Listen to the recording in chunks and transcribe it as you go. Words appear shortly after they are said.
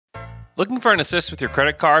Looking for an assist with your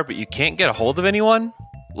credit card, but you can't get a hold of anyone?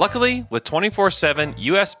 Luckily, with 24/7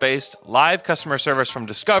 US-based live customer service from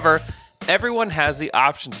Discover, everyone has the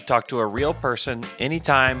option to talk to a real person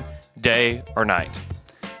anytime, day or night.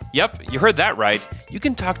 Yep, you heard that right. You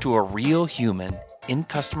can talk to a real human in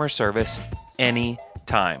customer service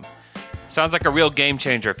anytime. Sounds like a real game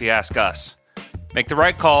changer if you ask us. Make the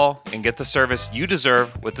right call and get the service you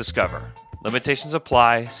deserve with Discover. Limitations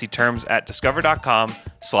apply. See terms at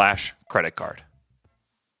discover.com/creditcard.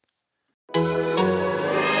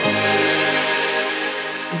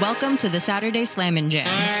 Welcome to the Saturday Slammin'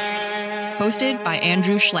 Jam, hosted by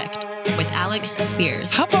Andrew Schlecht with Alex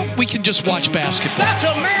Spears. How about we can just watch basketball? That's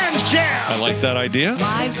a man's jam! I like that idea.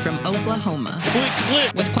 Live from Oklahoma.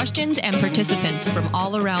 Click. With questions and participants from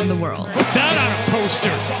all around the world. Put that on a poster.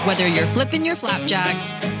 Whether you're flipping your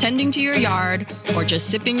flapjacks, tending to your yard, or just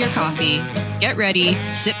sipping your coffee, get ready,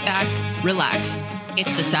 sit back, relax.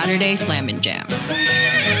 It's the Saturday Slammin' Jam.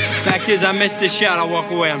 Fact is, I missed this shot. I'll walk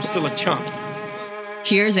away. I'm still a chump.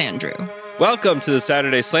 Here's Andrew. Welcome to the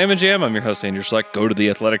Saturday Slammin' Jam. I'm your host, Andrew Schlecht. Go to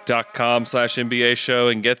theathletic.com/NBA show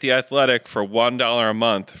and get The Athletic for $1 a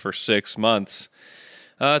month for 6 months.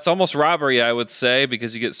 It's almost robbery, I would say,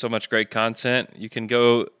 because you get so much great content. You can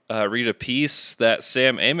go read a piece that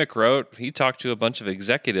Sam Amick wrote. He talked to a bunch of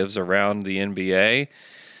executives around the NBA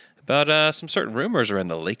about some certain rumors around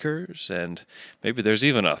the Lakers, and maybe there's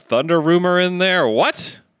even a Thunder rumor in there.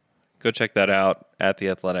 What? Go check that out at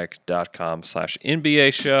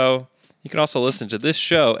theathletic.com/NBA show. You can also listen to this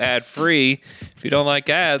show ad-free. If you don't like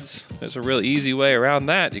ads, there's a real easy way around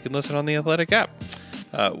that. You can listen on the Athletic app.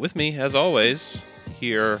 With me, as always,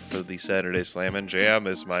 here for the Saturday Slammin' Jam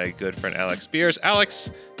is my good friend Alex Spears.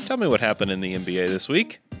 Alex, tell me what happened in the NBA this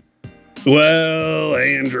week. Well,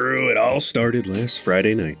 Andrew, it all started last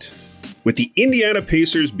Friday night with the Indiana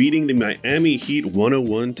Pacers beating the Miami Heat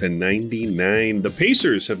 101-99. The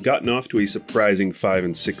Pacers have gotten off to a surprising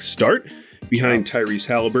 5-6 start behind Tyrese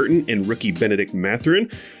Halliburton and rookie Benedict Mathurin.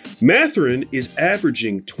 Mathurin is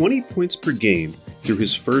averaging 20 points per game through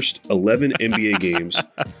his first 11 NBA games,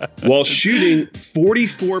 while shooting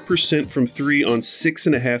 44% from three on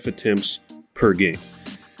 6.5 attempts per game.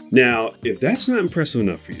 Now, if that's not impressive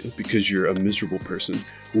enough for you, because you're a miserable person,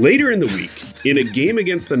 later in the week, in a game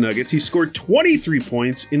against the Nuggets, he scored 23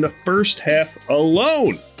 points in the first half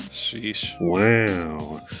alone. Sheesh.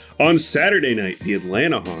 Wow. On Saturday night, the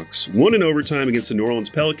Atlanta Hawks won in overtime against the New Orleans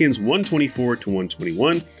Pelicans,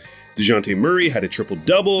 124-121. DeJounte Murray had a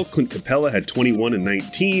triple-double. Clint Capella had 21 and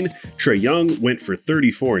 19. Trae Young went for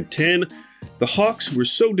 34 and 10. The Hawks, who were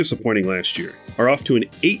so disappointing last year, are off to an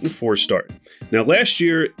 8-4 start. Now, last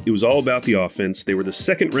year, it was all about the offense. They were the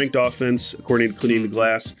second-ranked offense, according to Cleaning the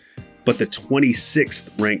Glass, but the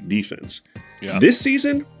 26th-ranked defense. Yeah. This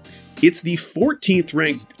season, it's the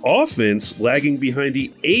 14th-ranked offense lagging behind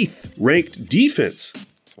the 8th-ranked defense.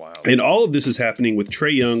 Wow. And all of this is happening with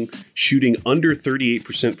Trae Young shooting under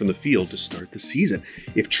 38% from the field to start the season.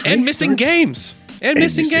 If Trae and missing games. And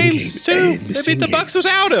missing games, too. They beat the Bucks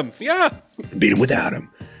without him. Yeah. Beat him without him.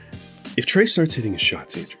 If Trae starts hitting his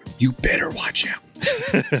shots, Andrew, you better watch out.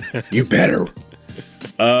 You better.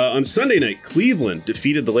 On Sunday night, Cleveland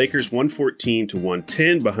defeated the Lakers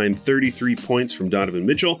 114-110 behind 33 points from Donovan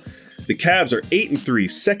Mitchell. The Cavs are 8-3,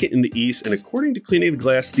 second in the East, and according to Cleaning the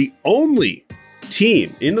Glass, the only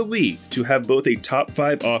team in the league to have both a top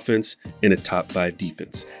 5 offense and a top 5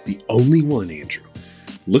 defense. The only one, Andrew.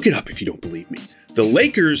 Look it up if you don't believe me. The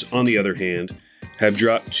Lakers, on the other hand, have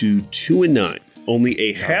dropped to 2-9, only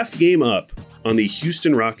a half game up on the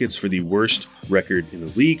Houston Rockets for the worst record in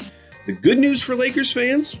the league. The good news for Lakers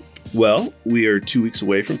fans, well, we are 2 weeks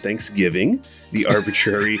away from Thanksgiving, the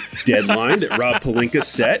arbitrary deadline that Rob Pelinka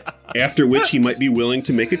set, after which he might be willing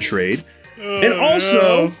to make a trade. And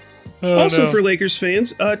also for Lakers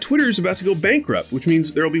fans, Twitter is about to go bankrupt, which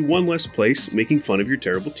means there will be one less place making fun of your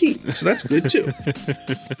terrible team. So that's good, too.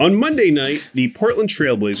 On Monday night, the Portland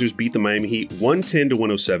Trailblazers beat the Miami Heat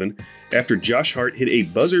 110-107 after Josh Hart hit a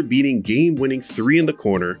buzzer-beating game-winning three in the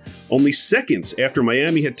corner, only seconds after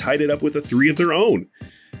Miami had tied it up with a three of their own.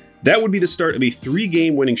 That would be the start of a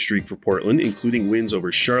 3-game winning streak for Portland, including wins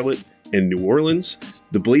over Charlotte and New Orleans.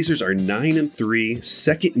 The Blazers are 9-3,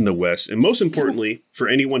 second in the West, and most importantly, for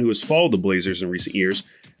anyone who has followed the Blazers in recent years,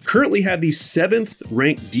 currently have the 7th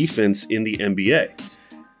ranked defense in the NBA.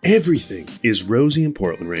 Everything is rosy in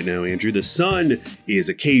Portland right now, Andrew. The sun is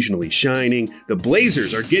occasionally shining. The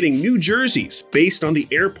Blazers are getting new jerseys based on the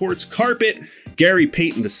airport's carpet. Gary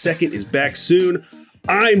Payton II is back soon.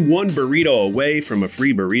 I'm one burrito away from a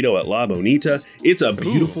free burrito at La Bonita. It's a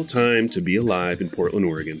beautiful time to be alive in Portland,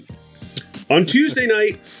 Oregon. On Tuesday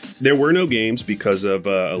night, there were no games because of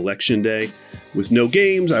Election Day. With no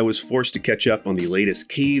games, I was forced to catch up on the latest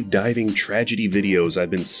cave diving tragedy videos I've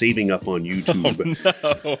been saving up on YouTube.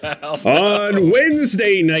 On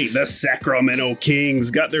Wednesday night, the Sacramento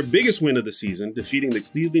Kings got their biggest win of the season, defeating the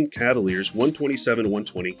Cleveland Cavaliers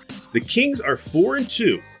 127-120. The Kings are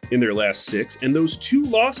 4-2 in their last 6, and those 2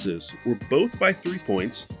 losses were both by 3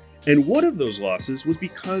 points. And one of those losses was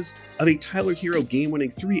because of a Tyler Hero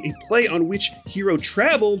game-winning 3, a play on which Hero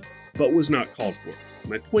traveled but was not called for.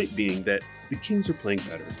 My point being that the Kings are playing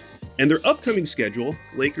better. And their upcoming schedule,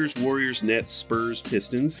 Lakers, Warriors, Nets, Spurs,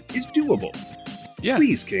 Pistons, is doable. Yeah.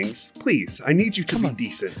 Please, Kings, please. I need you to be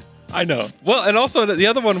decent. I know. Well, and also the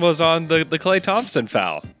other one was on the Klay Thompson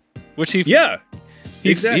foul, which he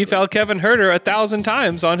fouled Kevin Huerter 1,000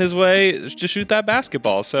 times on his way to shoot that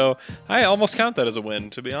basketball. So I almost count that as a win,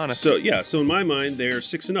 to be honest. So in my mind, they're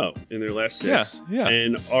 6-0 in their last 6. Yeah.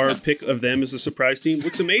 And our pick of them as a surprise team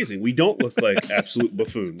looks amazing. We don't look like absolute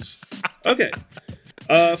buffoons. Okay.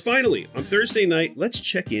 Finally, on Thursday night, let's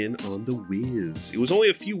check in on the Wiz. It was only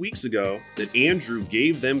a few weeks ago that Andrew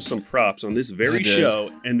gave them some props on this very show,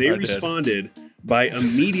 and they responded by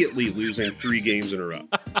immediately losing 3 games in a row.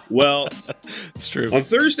 Well, it's true. On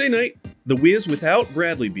Thursday night, the Wiz without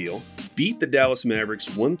Bradley Beal beat the Dallas Mavericks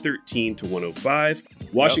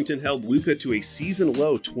 113-105. Washington held Luka to a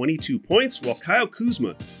season-low 22 points, while Kyle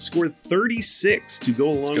Kuzma scored 36 to go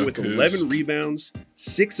along with 11 rebounds,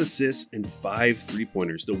 6 assists, and 5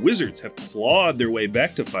 three-pointers. The Wizards have clawed their way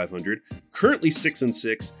back to 500, currently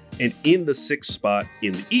 6-6, and in the 6th spot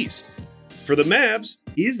in the East. For the Mavs,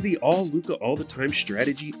 is the all Luka all the time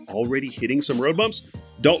strategy already hitting some road bumps?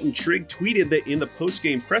 Dalton Trigg tweeted that in the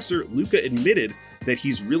post-game presser, Luka admitted that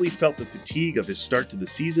he's really felt the fatigue of his start to the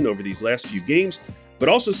season over these last few games, but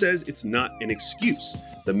also says it's not an excuse.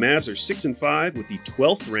 The Mavs are 6-5 with the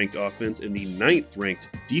 12th ranked offense and the 9th ranked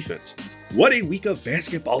defense. What a week of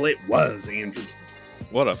basketball it was, Andrew.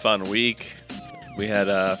 What a fun week. We had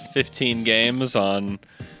 15 games on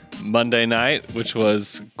Monday night, which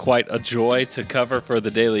was quite a joy to cover for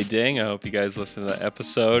the Daily Ding. I hope you guys listened to that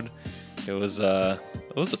episode. It was a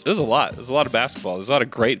lot. It was a lot of basketball. There's a lot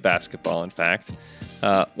of great basketball, in fact.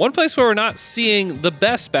 One place where we're not seeing the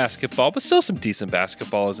best basketball, but still some decent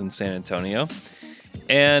basketball, is in San Antonio.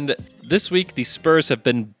 And this week, the Spurs have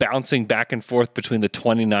been bouncing back and forth between the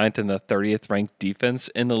 29th and the 30th ranked defense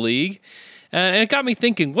in the league. And it got me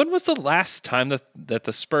thinking, when was the last time that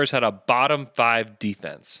the Spurs had a bottom 5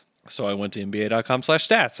 defense? So I went to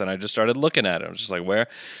NBA.com/stats and I just started looking at it. I was just like, where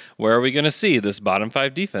are we going to see this bottom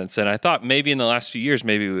 5 defense? And I thought maybe in the last few years,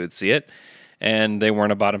 maybe we would see it. And they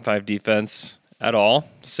weren't a bottom 5 defense at all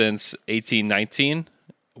since 18-19,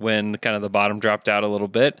 when kind of the bottom dropped out a little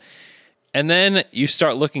bit. And then you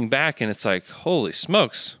start looking back and it's like, holy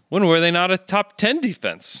smokes, when were they not a top 10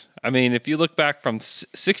 defense? I mean, if you look back from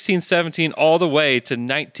 16-17 all the way to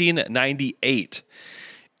 1998,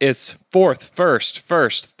 it's 4th, 1st,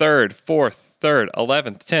 1st, 3rd, 4th, 3rd,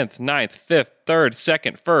 11th, 10th, 9th, 5th, 3rd,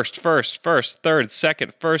 2nd, 1st, 1st, 1st, 3rd,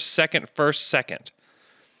 2nd, 1st, 2nd, 1st, 2nd.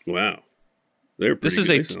 Wow. They were pretty good.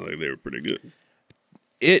 They sound like they were pretty good.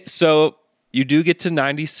 So you do get to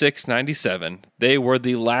 96, 97. They were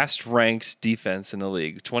the last ranked defense in the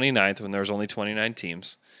league, 29th when there was only 29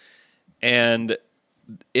 teams. And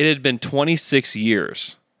it had been 26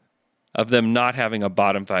 years of them not having a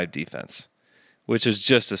bottom 5 defense, which is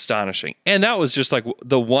just astonishing. And that was just like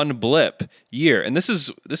the one blip year. And this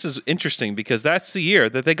is interesting because that's the year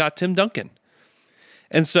that they got Tim Duncan.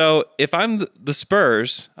 And so if I'm the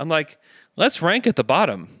Spurs, I'm like, let's rank at the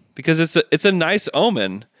bottom because it's a nice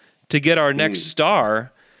omen to get our next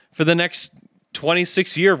star for the next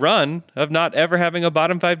 26-year run of not ever having a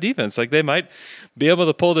bottom 5 defense. Like, they might be able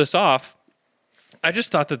to pull this off. I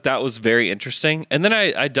just thought that was very interesting. And then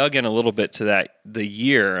I dug in a little bit to the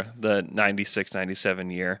year, the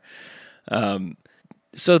 96-97 year.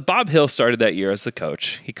 So Bob Hill started that year as the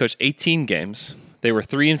coach. He coached 18 games. They were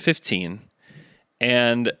 3-15.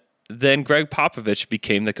 And then Greg Popovich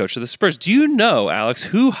became the coach of the Spurs. Do you know, Alex,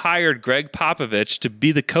 who hired Greg Popovich to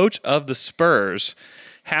be the coach of the Spurs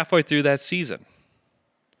halfway through that season?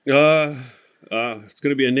 It's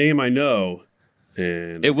going to be a name I know.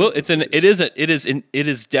 And it will. It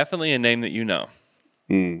is definitely a name that you know.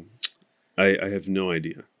 I have no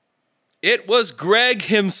idea. It was Greg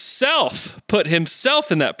himself put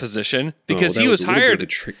himself in that position because he was hired. Bit of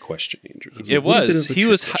a trick question, Andrew. It was. He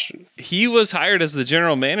was hired as the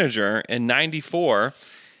general manager in '94,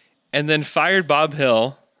 and then fired Bob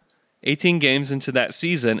Hill 18 games into that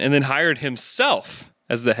season, and then hired himself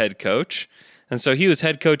as the head coach. And so he was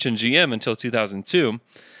head coach and GM until 2002.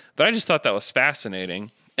 But I just thought that was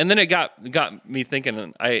fascinating. And then it got me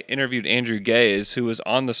thinking. I interviewed Andrew Gaze, who was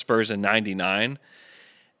on the Spurs in '99,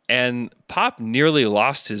 and Pop nearly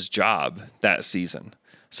lost his job that season.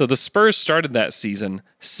 So the Spurs started that season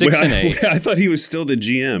 6-8. I thought he was still the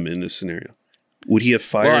GM in this scenario. Would he have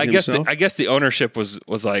fired himself? I guess the ownership was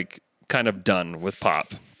like kind of done with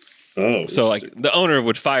Pop. Oh, so like the owner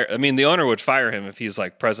would fire. I mean, the owner would fire him if he's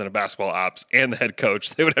like president of basketball ops and the head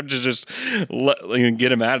coach. They would have to just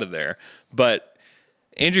get him out of there. But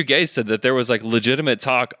Andrew Gaze said that there was like legitimate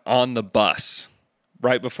talk on the bus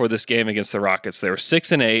right before this game against the Rockets. They were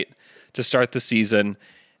 6-8 to start the season,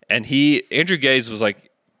 and Andrew Gaze was like,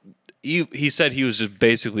 he said he was just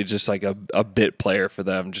basically just like a bit player for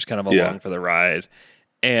them, just kind of along for the ride.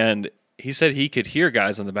 And he said he could hear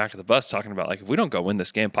guys on the back of the bus talking about, like, if we don't go win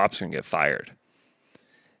this game, Pop's going to get fired.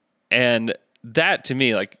 And that, to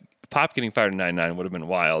me, like, Pop getting fired in 99 would have been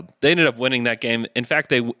wild. They ended up winning that game. In fact,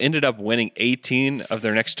 they ended up winning 18 of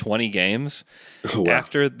their next 20 games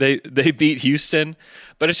after they beat Houston.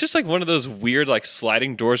 But it's just like one of those weird, like,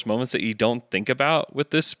 sliding doors moments that you don't think about with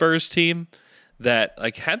this Spurs team. That,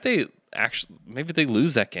 like, had they actually, maybe they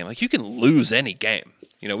lose that game. Like, you can lose any game.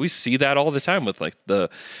 You know, we see that all the time with, like, the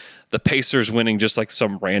Pacers winning just, like,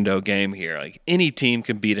 some rando game here. Like, any team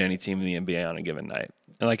can beat any team in the NBA on a given night.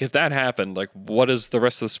 And, like, if that happened, like, what does the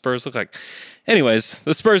rest of the Spurs look like? Anyways,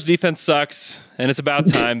 the Spurs defense sucks, and it's about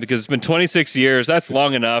time because it's been 26 years. That's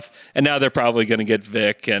long enough. And now they're probably going to get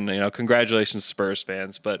Vic. And, you know, congratulations, Spurs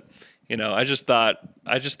fans. But, you know, I just thought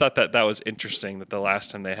that was interesting that the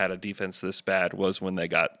last time they had a defense this bad was when they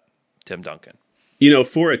got Tim Duncan. You know,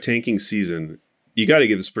 for a tanking season, you got to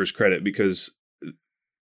give the Spurs credit because,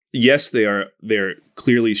 yes, they're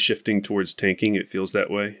clearly shifting towards tanking. It feels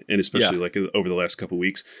that way, and especially like over the last couple of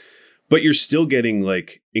weeks. But you're still getting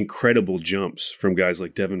like incredible jumps from guys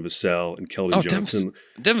like Devin Vassell and Keldon Johnson.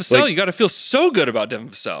 Devin Vassell, you got to feel so good about Devin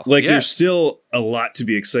Vassell. Like there's still a lot to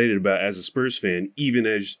be excited about as a Spurs fan, even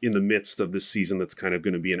as in the midst of this season that's kind of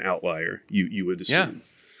going to be an outlier. You would assume. Yeah.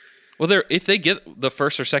 Well, if they get the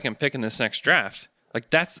first or second pick in this next draft, like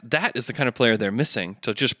that is the kind of player they're missing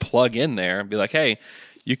to just plug in there and be like, hey,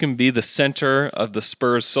 you can be the center of the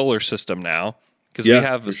Spurs solar system now because we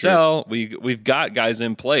have Vassell. Sure. We've got guys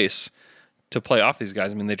in place to play off these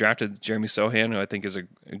guys. I mean, they drafted Jeremy Sohan, who I think is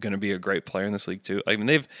going to be a great player in this league too. I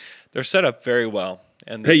mean, they're set up very well.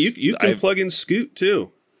 And hey, you can plug in Scoot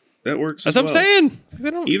too. That works. That's what I'm saying.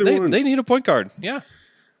 They need a point guard. Yeah.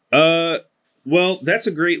 Well, that's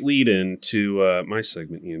a great lead-in to my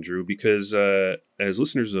segment, Andrew, because as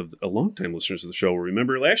longtime listeners of the show will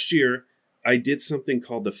remember, last year I did something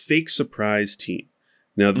called the Fake Surprise Team.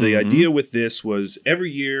 Now, the idea with this was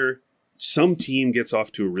every year some team gets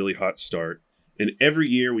off to a really hot start, and every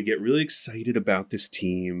year we get really excited about this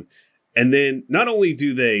team, and then not only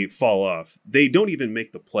do they fall off, they don't even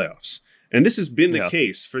make the playoffs. And this has been the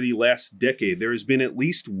case for the last decade. There has been at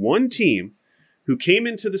least one team who came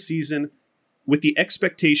into the season with the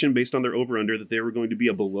expectation based on their over-under that they were going to be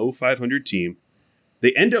a below 500 team.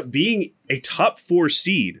 They end up being a top 4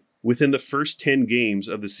 seed within the first 10 games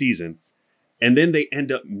of the season, and then they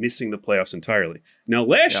end up missing the playoffs entirely. Now,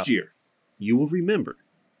 last year, you will remember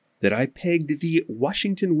that I pegged the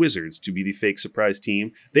Washington Wizards to be the fake surprise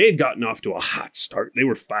team. They had gotten off to a hot start. They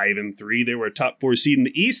were 5-3. They were a top 4 seed in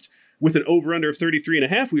the East with an over-under of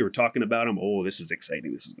 33.5. We were talking about them. Oh, this is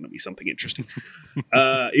exciting. This is going to be something interesting.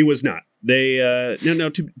 It was not. They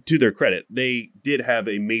to their credit, they did have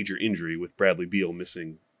a major injury with Bradley Beal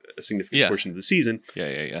missing a significant portion of the season.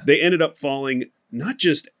 Yeah. They ended up falling not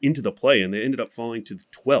just into the play-in, they ended up falling to the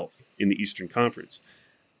 12th in the Eastern Conference.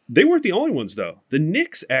 They weren't the only ones, though. The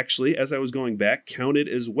Knicks, actually, as I was going back, counted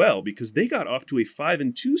as well because they got off to a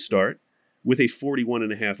 5-2 start with a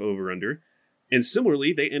 41.5 over-under. And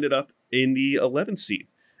similarly, they ended up in the 11th seed.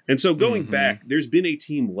 And so going back, there's been a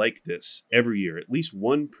team like this every year, at least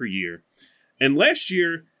one per year. And last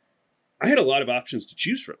year, I had a lot of options to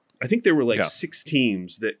choose from. I think there were 6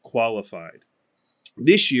 teams that qualified.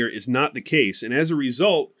 This year is not the case. And as a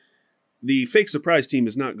result, the fake surprise team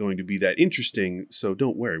is not going to be that interesting. So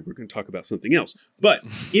don't worry, we're going to talk about something else. But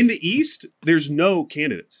in the East, there's no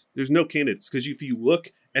candidates. There's no candidates because if you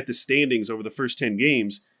look at the standings over the first 10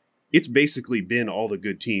 games, it's basically been all the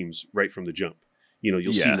good teams right from the jump. You know,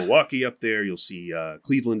 you'll see Milwaukee up there. You'll see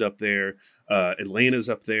Cleveland up there. Atlanta's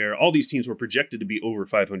up there. All these teams were projected to be over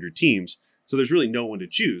 500 teams. So there's really no one to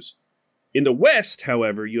choose. In the West,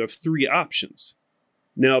 however, you have 3 options.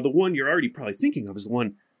 Now, the one you're already probably thinking of is the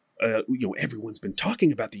one, everyone's been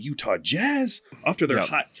talking about, the Utah Jazz after their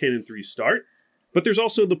hot 10-3 start. But there's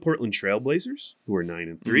also the Portland Trailblazers, who are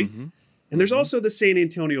 9-3. And there's also the San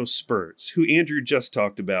Antonio Spurs, who Andrew just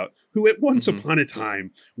talked about, who at once upon a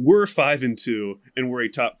time were 5-2 and were a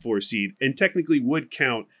top 4 seed and technically would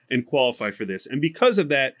count and qualify for this. And because of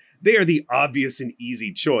that, they are the obvious and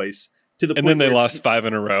easy choice to the point then they where lost 5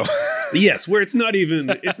 in a row. Yes, where it's not even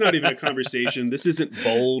a conversation. This isn't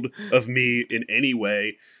bold of me in any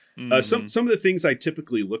way. Some of the things I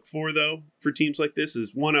typically look for, though, for teams like this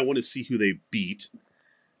is, one, I want to see who they beat.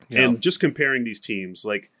 Yeah. And just comparing these teams,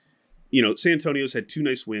 like, San Antonio's had 2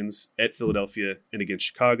 nice wins at Philadelphia and against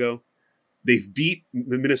Chicago. They've beat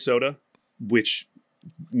Minnesota, which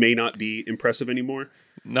may not be impressive anymore.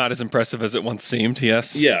 Not as impressive as it once seemed,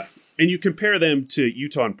 yes. Yeah. And you compare them to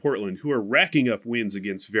Utah and Portland, who are racking up wins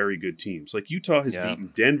against very good teams. Like Utah has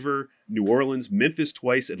beaten Denver, New Orleans, Memphis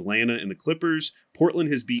twice, Atlanta, and the Clippers.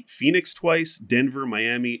 Portland has beat Phoenix twice, Denver,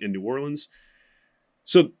 Miami, and New Orleans.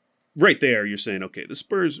 So right there, you're saying, okay, the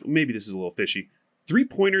Spurs, maybe this is a little fishy.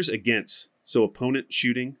 3-pointers against, so opponent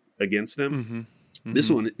shooting against them. This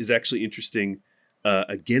one is actually interesting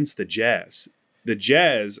against the Jazz. The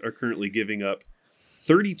Jazz are currently giving up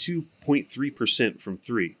 32.3% from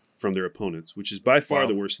 3 from their opponents, which is by far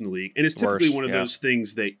the worst in the league. And it's typically one of those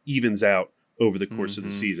things that evens out over the course of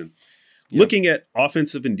the season. Looking at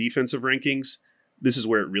offensive and defensive rankings, this is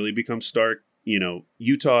where it really becomes stark.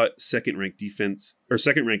 Utah, second-ranked offense,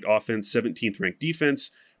 17th ranked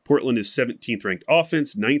defense. Portland is 17th ranked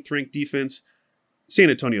offense, 9th ranked defense. San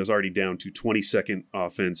Antonio is already down to 22nd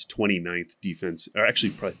offense, 29th defense, or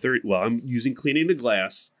actually probably 30. Well, I'm using cleaning the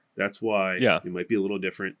glass. That's why it might be a little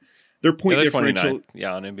different. Their point differential.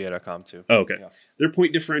 Yeah, on NBA.com too. Oh, okay. Yeah. Their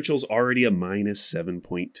point differential is already a minus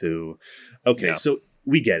 7.2. Okay, so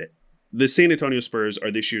we get it. The San Antonio Spurs are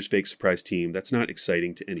this year's fake surprise team. That's not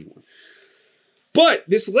exciting to anyone. But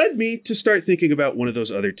this led me to start thinking about one of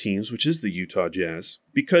those other teams, which is the Utah Jazz,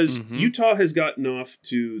 because Utah has gotten off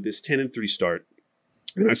to this 10-3 start.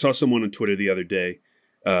 And I saw someone on Twitter the other day,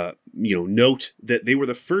 note that they were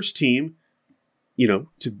the first team, to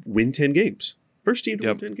win 10 games. First team to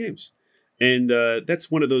win 10 games. And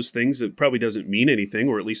that's one of those things that probably doesn't mean anything,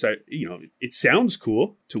 or at least it sounds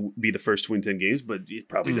cool to be the first to win 10 games, but it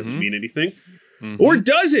probably doesn't mean anything. Or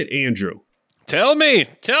does it, Andrew? Tell me.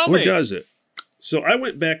 Or does it? So I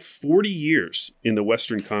went back 40 years in the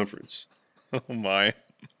Western Conference. Oh, my.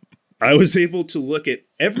 I was able to look at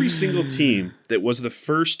every single team that was the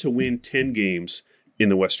first to win 10 games in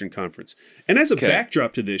the Western Conference. And as a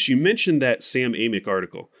backdrop to this, you mentioned that Sam Amick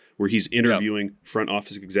article where he's interviewing front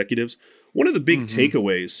office executives. One of the big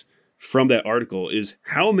takeaways from that article is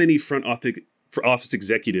how many front office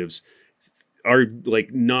executives are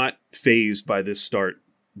not fazed by this start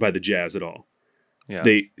by the Jazz at all. Yeah.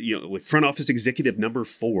 They, front office executive number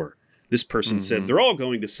 4. This person said they're all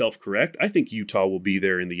going to self-correct. I think Utah will be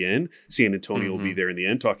there in the end. San Antonio will be there in the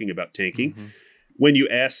end, talking about tanking. When you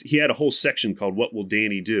ask, he had a whole section called "What Will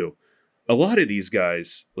Danny Do?" A lot of these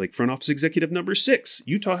guys, like front office executive number 6,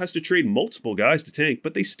 Utah has to trade multiple guys to tank,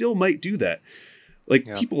 but they still might do that.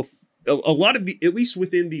 People, a lot of at least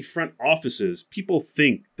within the front offices, people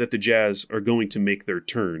think that the Jazz are going to make their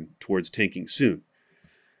turn towards tanking soon.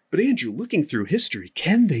 But Andrew, looking through history,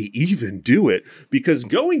 can they even do it? Because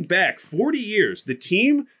going back 40 years, the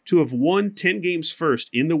team to have won 10 games first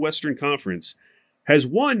in the Western Conference has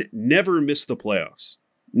never missed the playoffs.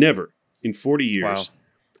 Never in 40 years.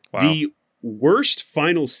 Wow. The worst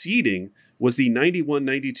final seeding was the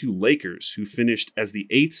 91-92 Lakers, who finished as the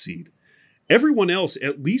 8th seed. Everyone else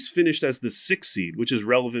at least finished as the 6th seed, which is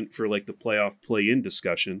relevant for the playoff play-in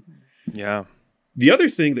discussion. Yeah. The other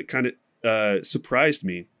thing that kind of surprised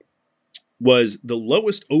me was the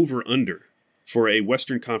lowest over-under for a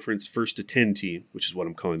Western Conference 1st to 10 team, which is what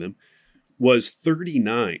I'm calling them, was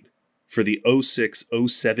 39 for the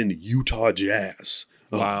 06-07 Utah Jazz.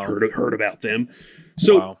 Wow. Heard about them.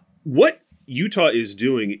 So what Utah is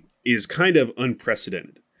doing is kind of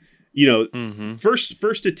unprecedented.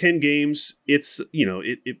 First to 10 games, it's,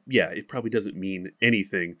 it probably doesn't mean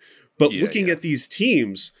anything. But looking at these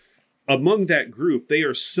teams, among that group, they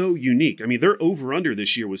are so unique. I mean, their over-under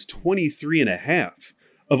this year was 23.5.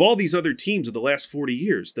 Of all these other teams of the last 40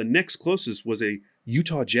 years, the next closest was a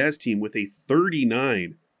Utah Jazz team with a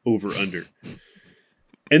 39 over-under.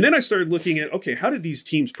 And then I started looking at, okay, how did these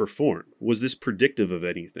teams perform? Was this predictive of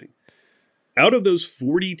anything? Out of those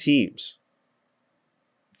 40 teams,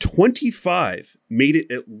 25 made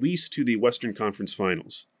it at least to the Western Conference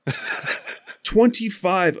Finals.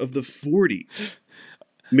 25 of the 40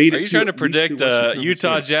 made it. Are you trying to predict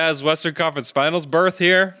Utah Jazz Western Conference Finals berth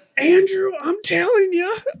here? Andrew, I'm telling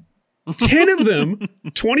you, 10 of them,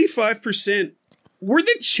 25%, were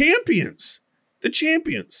the champions. The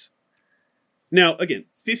champions. Now, again,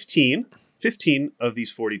 15 15 of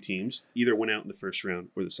these 40 teams either went out in the first round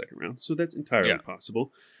or the second round. So that's entirely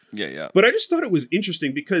possible. Yeah. But I just thought it was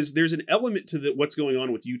interesting because there's an element to what's going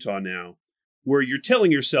on with Utah now where you're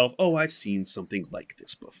telling yourself, oh, I've seen something like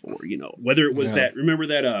this before. Whether it was remember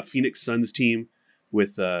that Phoenix Suns team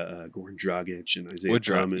with Goran Dragic and Isaiah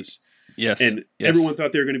Thomas. Yes. And everyone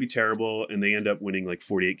thought they were going to be terrible, and they end up winning like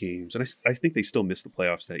 48 games. And I think they still missed the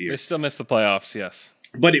playoffs that year. They still missed the playoffs, yes.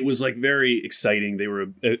 But it was like very exciting. They were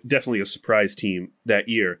definitely a surprise team that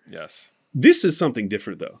year. Yes. This is something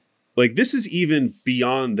different, though. Like, this is even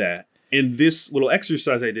beyond that. And this little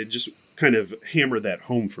exercise I did just kind of hammered that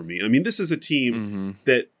home for me. I mean, this is a team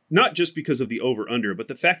that, not just because of the over-under, but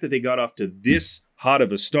the fact that they got off to this hot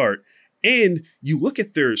of a start. And you look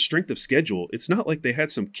at their strength of schedule, it's not like they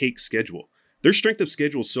had some cake schedule. Their strength of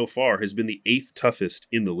schedule so far has been the 8th toughest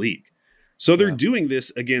in the league. So they're doing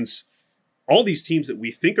this against all these teams that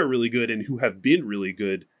we think are really good and who have been really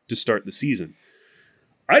good to start the season.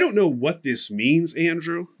 I don't know what this means,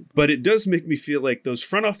 Andrew, but it does make me feel like those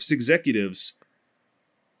front office executives,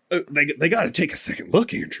 they got to take a second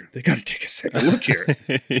look, Andrew. They got to take a second look here.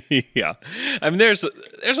 Yeah. I mean, there's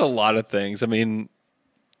a lot of things. I mean,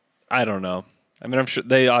 I don't know. I mean, I'm sure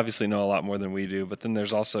they obviously know a lot more than we do, but then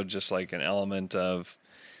there's also just like an element of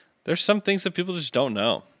there's some things that people just don't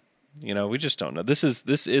know. We just don't know. This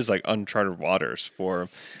is like uncharted waters for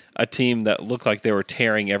a team that looked like they were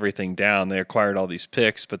tearing everything down. They acquired all these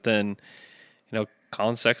picks, but then,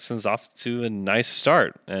 Colin Sexton's off to a nice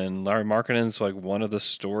start, and Larry Markkanen's like one of the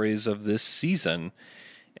stories of this season.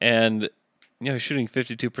 And he's shooting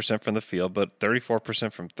 52% from the field, but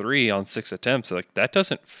 34% from 3 on 6 attempts. Like, that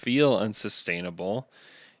doesn't feel unsustainable.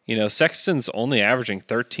 Sexton's only averaging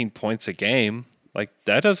 13 points a game. Like,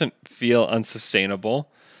 that doesn't feel unsustainable.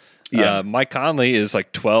 Yeah. Mike Conley is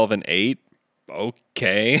like 12 and 8.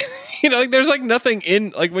 Okay. There's like nothing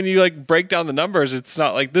in, like, when you like break down the numbers, it's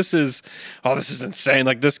not like this is insane.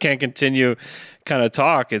 Like, this can't continue kind of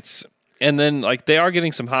talk. And then, like, they are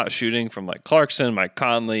getting some hot shooting from, like, Clarkson, Mike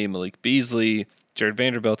Conley, Malik Beasley, Jared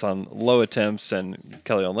Vanderbilt on low attempts, and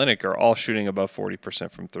Kelly Olynyk are all shooting above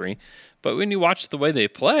 40% from 3. But when you watch the way they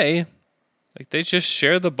play, like, they just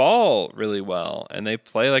share the ball really well, and they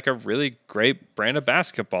play, like, a really great brand of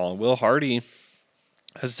basketball. And Will Hardy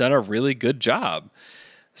has done a really good job.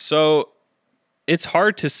 So it's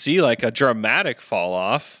hard to see, like, a dramatic fall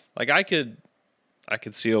off. Like, I could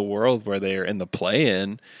see a world where they are in the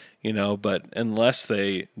play-in, but unless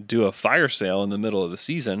they do a fire sale in the middle of the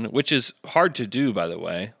season, which is hard to do, by the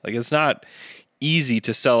way. Like, it's not easy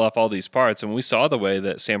to sell off all these parts. And we saw the way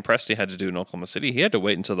that Sam Presti had to do in Oklahoma City. He had to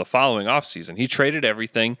wait until the following offseason. He traded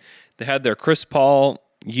everything. They had their Chris Paul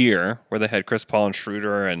year where they had Chris Paul and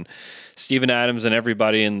Schroeder and Steven Adams and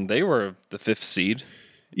everybody, and they were the 5th seed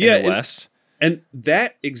in the West. And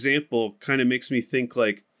that example kind of makes me think,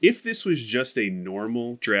 like, if this was just a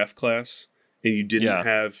normal draft class and you didn't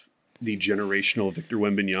have the generational Victor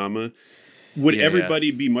Wembanyama, would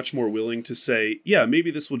everybody be much more willing to say, yeah,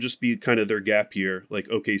 maybe this will just be kind of their gap year like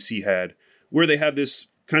OKC had, where they have this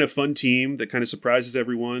kind of fun team that kind of surprises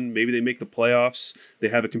everyone. Maybe they make the playoffs, they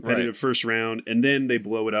have a competitive first round, and then they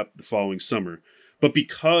blow it up the following summer. But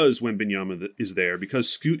because Wembanyama is there, because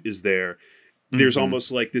Scoot is there, there's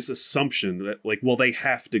almost like this assumption that, like, well, they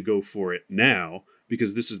have to go for it now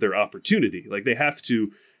because this is their opportunity. Like, they have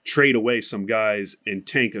to trade away some guys and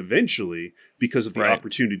tank eventually because of the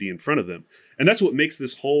opportunity in front of them. And that's what makes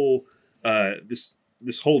this whole this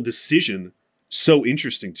whole decision so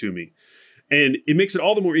interesting to me. And it makes it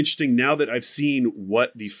all the more interesting now that I've seen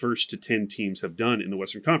what the first to 10 teams have done in the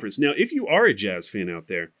Western Conference. Now, if you are a Jazz fan out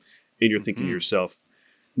there and you're thinking to yourself,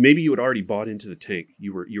 maybe you had already bought into the tank.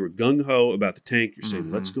 You were gung-ho about the tank. You're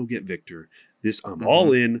saying, let's go get Victor. I'm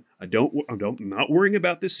all in. I'm not worrying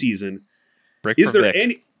about this season. Is there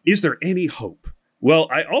any hope? Well,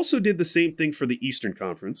 I also did the same thing for the Eastern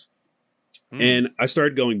Conference. And I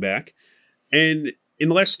started going back. And in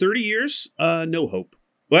the last 30 years, no hope.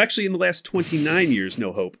 Well, actually, in the last 29 years,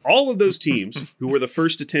 no hope. All of those teams who were the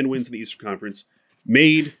first to 10 wins in the Eastern Conference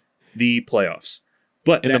made the playoffs.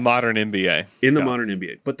 But in the modern NBA. In the modern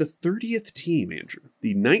NBA. But the 30th team, Andrew,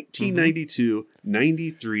 the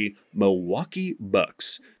 1992-93 Milwaukee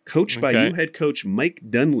Bucks, coached by new head coach Mike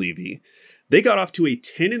Dunleavy, they got off to a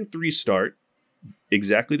 10-3 start,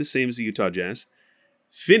 exactly the same as the Utah Jazz,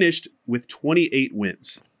 finished with 28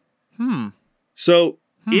 wins. So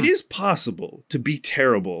it is possible to be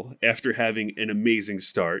terrible after having an amazing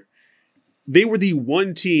start. They were the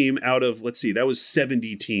one team out of, let's see, that was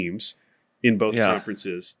 70 teams in both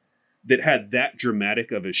conferences that had that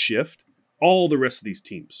dramatic of a shift. All the rest of these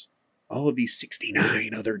teams, all of these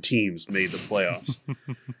 69 other teams made the playoffs.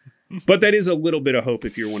 But that is a little bit of hope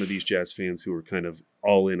if you're one of these Jazz fans who are kind of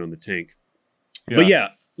all in on the tank. Yeah. But yeah,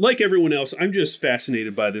 like everyone else, I'm just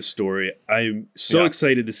fascinated by this story. I'm so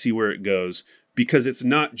excited to see where it goes because it's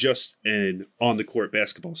not just an on-the-court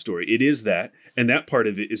basketball story. It is that, and that part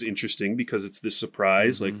of it is interesting because it's this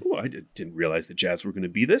surprise, like, oh, I didn't realize the Jazz were going to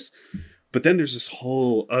be this. But then there's this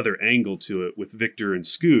whole other angle to it with Victor and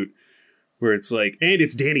Scoot, where it's like, and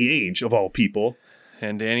it's Danny Ainge of all people.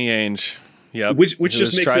 And Danny Ainge. Yeah. Which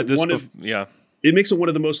just makes it it makes it one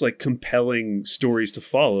of the most like compelling stories to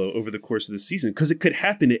follow over the course of the season because it could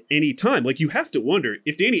happen at any time. Like you have to wonder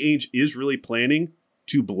if Danny Ainge is really planning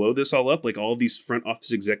to blow this all up, like all of these front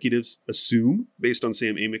office executives assume based on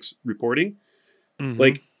Sam Amick's reporting.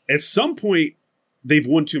 Like at some point they've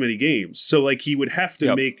won too many games. So like he would have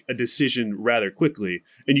to make a decision rather quickly.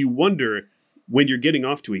 And you wonder when you're getting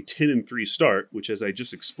off to a 10-3 start, which as I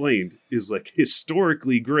just explained is like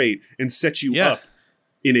historically great and sets you up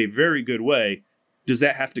in a very good way. Does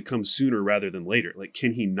that have to come sooner rather than later? Like,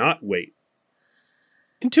 can he not wait?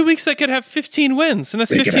 In 2 weeks, they could have 15 wins, and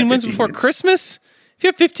that's 15 wins before Christmas. If you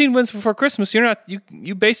have 15 wins before Christmas,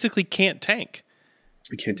 you basically can't tank.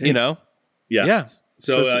 You can't tank. You know? Yeah.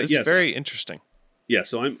 So it's very interesting. Yeah,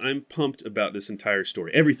 so I'm pumped about this entire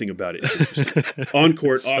story. Everything about it is interesting. On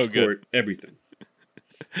court, off court, everything.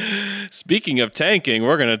 Speaking of tanking,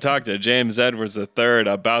 we're going to talk to James Edwards III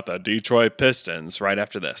about the Detroit Pistons right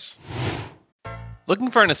after this.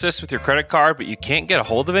 Looking for an assist with your credit card, but you can't get a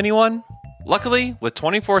hold of anyone? Luckily, with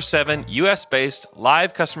 24/7 US-based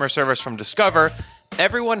live customer service from Discover,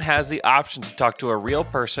 everyone has the option to talk to a real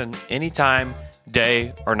person anytime,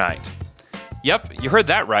 day or night. Yep, you heard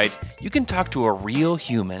that right. You can talk to a real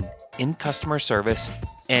human in customer service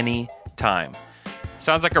anytime.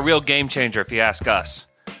 Sounds like a real game changer if you ask us.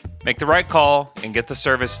 Make the right call and get the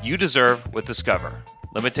service you deserve with Discover.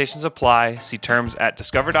 Limitations apply. See terms at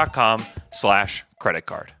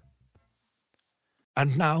discover.com/creditcard.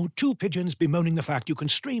 And now, two pigeons bemoaning the fact you can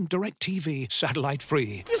stream DirecTV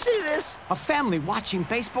satellite-free. You see this? A family watching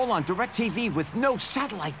baseball on DirecTV with no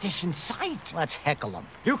satellite dish in sight. Let's heckle them.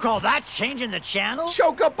 You call that changing the channel?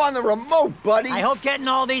 Choke up on the remote, buddy. I hope getting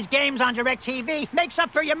all these games on DirecTV makes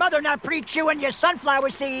up for your mother not pre-chewing your sunflower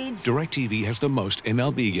seeds. DirecTV has the most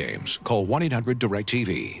MLB games. Call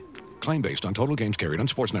 1-800-DirecTV. Claim based on total games carried on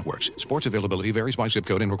sports networks. Sports availability varies by zip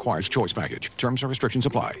code and requires choice package. Terms and restrictions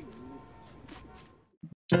apply.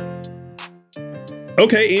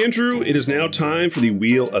 Okay, Andrew, it is now time for the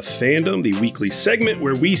Wheel of Fandom, the weekly segment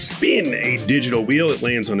where we spin a digital wheel. It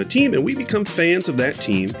lands on a team, and we become fans of that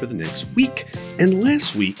team for the next week. And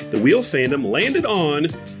last week, the Wheel of Fandom landed on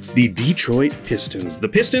the Detroit Pistons. The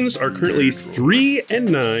Pistons are currently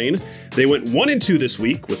 3-9. They went 1-2 this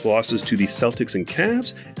week with losses to the Celtics and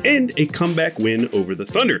Cavs and a comeback win over the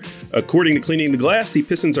Thunder. According to Cleaning the Glass, the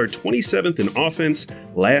Pistons are 27th in offense,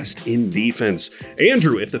 last in defense.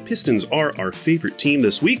 Andrew, if the Pistons are our favorite team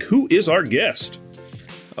this week, who is our guest?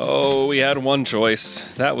 Oh, we had one choice.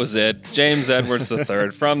 That was it. James Edwards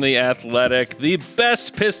III from The Athletic, the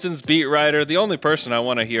best Pistons beat writer, the only person I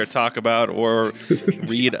want to hear talk about or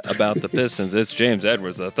read about the Pistons. It's James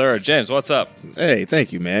Edwards III. James, what's up? Hey,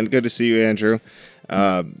 thank you, man. Good to see you, Andrew.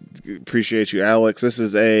 Appreciate you, Alex. This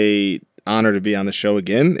is a honor to be on the show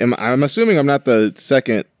again. I'm assuming I'm not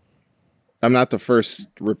the first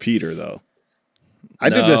repeater, though. I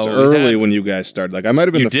did this early when you guys started. Like I might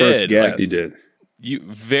have been the first guest. You did. You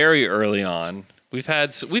very early on. We've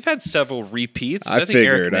had several repeats. I think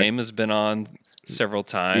Eric Name has been on several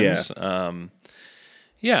times.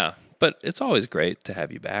 Yeah. But it's always great to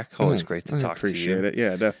have you back. Always great to talk to you. Appreciate it.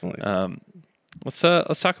 Yeah, definitely.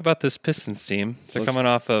 Let's talk about this Pistons team. They're coming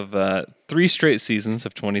off of 3 straight seasons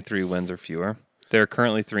of 23 wins or fewer. They're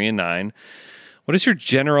currently 3-9. What is your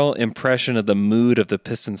general impression of the mood of the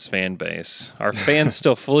Pistons fan base? Are fans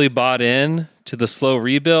still fully bought in to the slow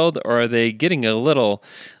rebuild, or are they getting a little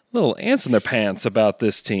ants in their pants about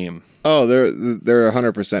this team? Oh, they're 100%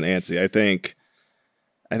 antsy. I think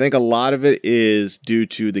a lot of it is due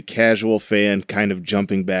to the casual fan kind of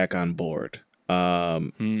jumping back on board.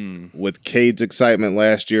 With Cade's excitement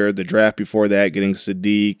last year, the draft before that, getting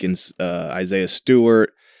Sadiq and Isaiah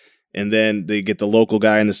Stewart. And then they get the local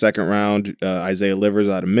guy in the second round, Isaiah Livers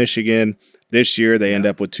out of Michigan. This year, they end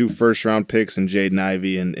up with 2 first-round picks in Jaden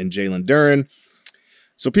Ivey and Jalen Duren.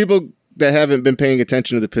 So people that haven't been paying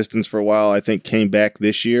attention to the Pistons for a while, I think, came back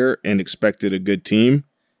this year and expected a good team,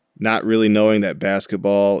 not really knowing that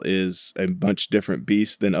basketball is a much different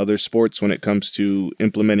beast than other sports when it comes to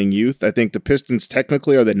implementing youth. I think the Pistons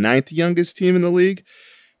technically are the 9th youngest team in the league,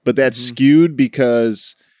 but that's skewed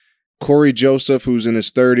because Corey Joseph, who's in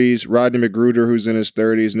his 30s, Rodney McGruder, who's in his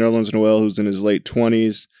 30s, Nerlens Noel, who's in his late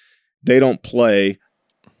 20s, they don't play,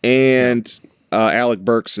 and Alec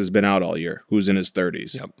Burks has been out all year, who's in his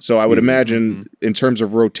 30s. Yep. So I would imagine in terms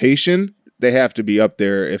of rotation, they have to be up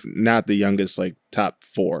there, if not the youngest, like top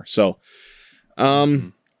 4. So,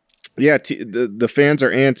 yeah, the fans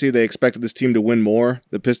are antsy. They expected this team to win more.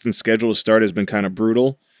 The Pistons' schedule to start has been kind of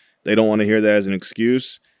brutal. They don't want to hear that as an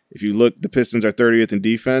excuse. If you look, the Pistons are 30th in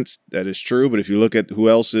defense. That is true. But if you look at who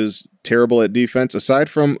else is terrible at defense, aside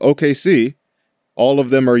from OKC, all of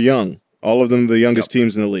them are young. All of them are the youngest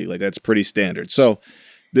teams in the league. Like, that's pretty standard. So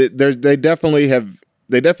they definitely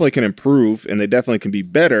can improve, and they definitely can be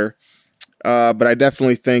better. But I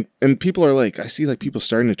definitely think, and people are like, I see like people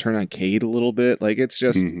starting to turn on Cade a little bit. Like, it's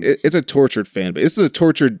just, it's a tortured fan base. This is a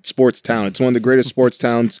tortured sports town. It's one of the greatest sports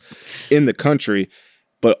towns in the country.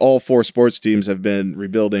 But all 4 sports teams have been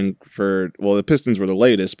rebuilding the Pistons were the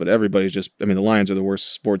latest, but everybody's the Lions are the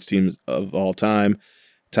worst sports teams of all time.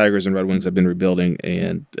 Tigers and Red Wings have been rebuilding,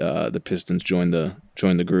 and the Pistons joined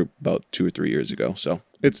the group about 2 or 3 years ago. So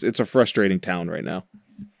it's a frustrating town right now.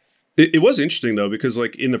 It was interesting, though, because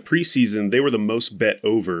like in the preseason, they were the most bet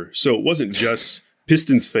over. So it wasn't just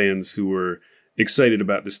Pistons fans who were excited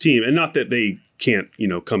about this team, and not that they can't,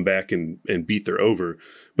 come back and beat their over.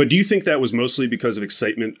 But do you think that was mostly because of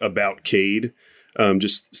excitement about Cade,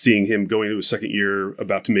 just seeing him going into his second year,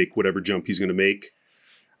 about to make whatever jump he's going to make?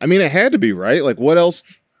 I mean, it had to be, right? Like, what else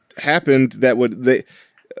happened that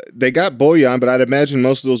they got Bojan, but I'd imagine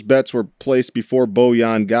most of those bets were placed before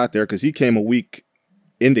Bojan got there because he came a week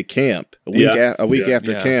into camp, a week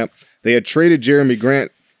after camp. They had traded Jeremy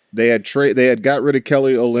Grant. They had got rid of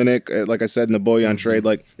Kelly Olynyk, like I said, in the Bojan trade.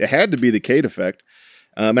 Like, it had to be the Cade effect.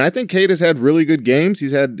 And I think Cade has had really good games.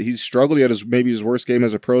 He's struggled. He had maybe his worst game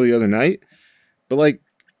as a pro the other night. But like,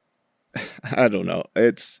 I don't know.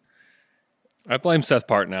 I blame Seth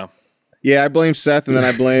Part now. Yeah, I blame Seth, and then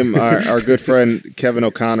I blame our good friend Kevin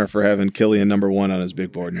O'Connor for having Killian #1 on his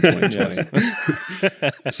big board in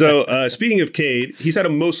 2020. So, speaking of Cade, he's had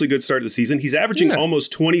a mostly good start to the season. He's averaging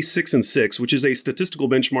almost 26-6, which is a statistical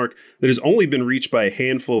benchmark that has only been reached by a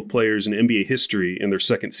handful of players in NBA history in their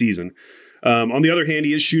second season. On the other hand,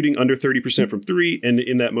 he is shooting under 30% from 3, and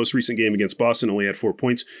in that most recent game against Boston, only had 4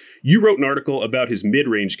 points. You wrote an article about his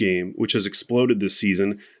mid-range game, which has exploded this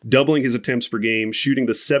season, doubling his attempts per game, shooting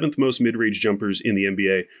the 7th most mid-range jumpers in the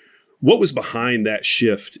NBA. What was behind that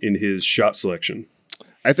shift in his shot selection?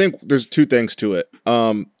 I think there's 2 things to it.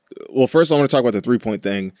 Well, first I want to talk about the 3-point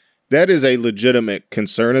thing. That is a legitimate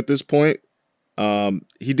concern at this point.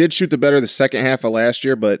 He did shoot the better the second half of last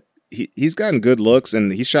year, but he's gotten good looks,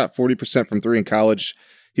 and he shot 40% from 3 in college.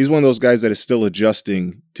 He's one of those guys that is still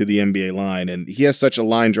adjusting to the NBA line, and he has such a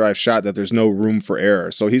line drive shot that there's no room for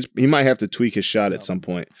error. So he might have to tweak his shot at some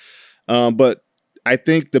point. But I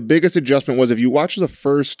think the biggest adjustment was, if you watch the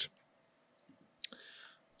first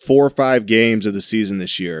 4 or 5 games of the season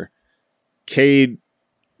this year, Cade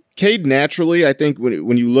naturally, I think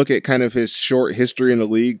when you look at kind of his short history in the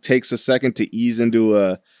league, takes a second to ease into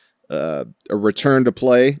a return to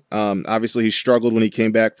play. Obviously, he struggled when he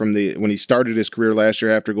came back when he started his career last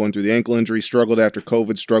year after going through the ankle injury, struggled after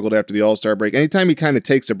COVID, struggled after the All-Star break. Anytime he kind of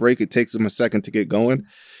takes a break, it takes him a second to get going.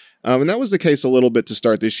 And that was the case a little bit to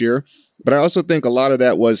start this year. But I also think a lot of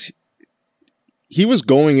that was he was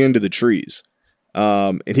going into the trees.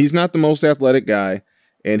 And he's not the most athletic guy.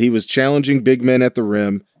 And he was challenging big men at the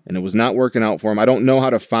rim, and it was not working out for him. I don't know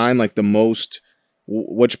how to find like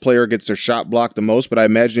which player gets their shot blocked the most, but I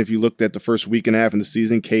imagine if you looked at the first week and a half in the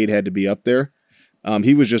season, Cade had to be up there.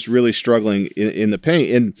 He was just really struggling in the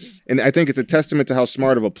paint. And I think it's a testament to how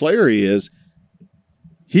smart of a player he is.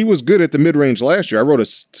 He was good at the mid-range last year. I wrote a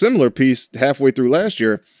similar piece halfway through last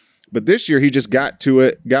year, but this year he just got to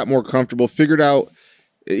it, got more comfortable, figured out.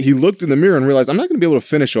 He looked in the mirror and realized, I'm not going to be able to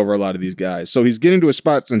finish over a lot of these guys. So he's getting to his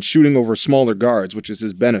spots and shooting over smaller guards, which is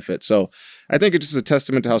his benefit. So I think it's just a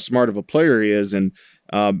testament to how smart of a player he is, and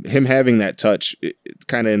him having that touch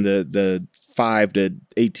kind of in the 5 to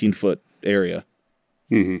 18 foot area.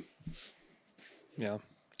 Mm-hmm. Yeah.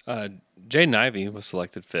 Jaden Ivey was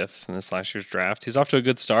selected 5th in this last year's draft. He's off to a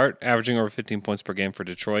good start, averaging over 15 points per game for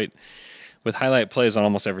Detroit, with highlight plays on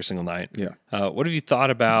almost every single night. Yeah. What have you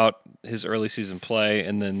thought about his early season play,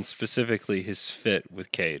 and then specifically his fit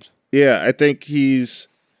with Cade? Yeah, I think he's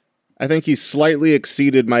slightly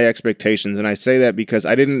exceeded my expectations, and I say that because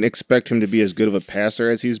I didn't expect him to be as good of a passer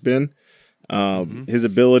as he's been. His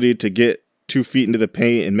ability to get 2 feet into the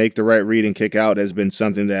paint and make the right read and kick out has been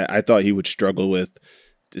something that I thought he would struggle with,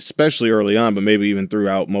 especially early on, but maybe even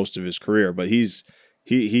throughout most of his career. But he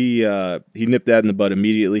nipped that in the bud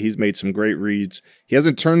immediately. He's made some great reads. He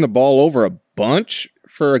hasn't turned the ball over a bunch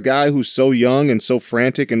for a guy who's so young and so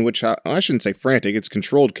frantic, in which I shouldn't say frantic, it's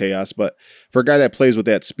controlled chaos, but for a guy that plays with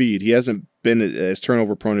that speed, he hasn't been as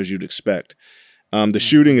turnover prone as you'd expect. The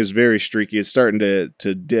shooting is very streaky. It's starting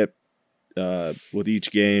to dip with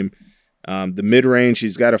each game. The mid range,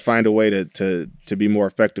 he's got to find a way to be more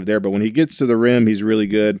effective there. But when he gets to the rim, he's really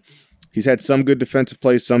good. He's had some good defensive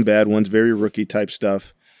plays, some bad ones, very rookie type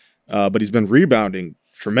stuff. But he's been rebounding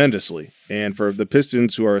tremendously. And for the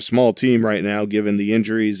Pistons, who are a small team right now, given the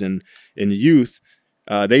injuries and the youth,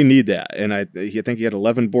 they need that. And I think he had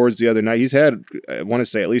 11 boards the other night. He's had, I want to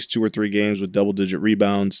say, at least 2 or 3 games with double-digit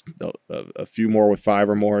rebounds, a few more with 5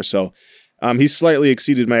 or more. So he's slightly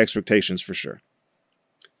exceeded my expectations for sure.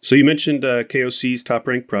 So you mentioned KOC's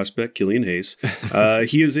top-ranked prospect, Killian Hayes.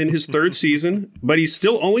 He is in his 3rd season, but he's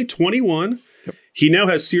still only 21. Yep. He now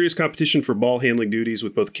has serious competition for ball handling duties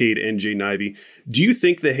with both Cade and Jaden Ivey. Do you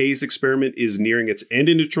think the Hayes experiment is nearing its end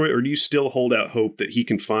in Detroit, or do you still hold out hope that he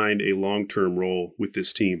can find a long-term role with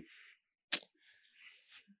this team?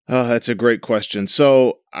 Oh, that's a great question.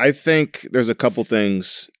 So I think there's a couple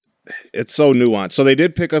things. It's so nuanced. So they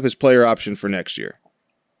did pick up his player option for next year,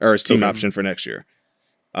 or his team option for next year.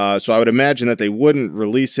 So I would imagine that they wouldn't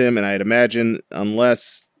release him, and I'd imagine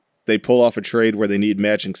unless they pull off a trade where they need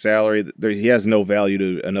matching salary, he has no value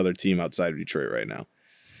to another team outside of Detroit right now.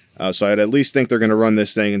 So I'd at least think they're going to run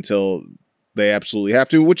this thing until they absolutely have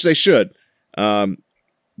to, which they should.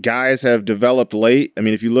 Guys have developed late. I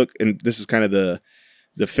mean, if you look, and this is kind of the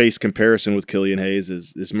face comparison with Killian Hayes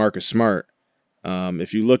is Marcus Smart.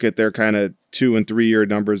 If you look at their kind of 2 and 3 year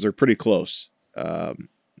numbers, they're pretty close.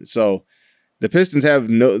 So the Pistons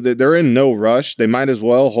they're in no rush. They might as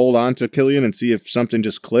well hold on to Killian and see if something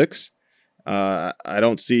just clicks. I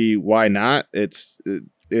don't see why not. It's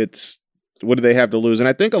what do they have to lose? And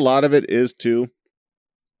I think a lot of it is too.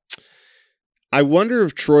 I wonder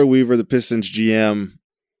if Troy Weaver, the Pistons GM,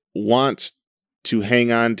 wants to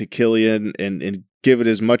hang on to Killian and give it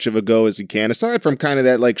as much of a go as he can. Aside from kind of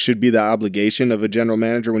that, like, should be the obligation of a general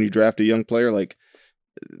manager when you draft a young player. Like,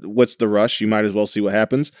 what's the rush? You might as well see what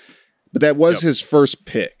happens. But that was his first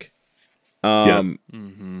pick. And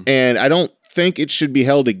I don't think it should be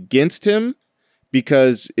held against him,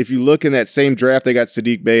 because if you look in that same draft, they got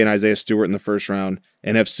Sadiq Bey and Isaiah Stewart in the first round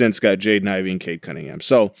and have since got Jaden Ivey and Cade Cunningham.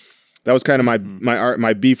 So that was kind of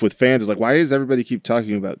my beef with fans, is like, why does everybody keep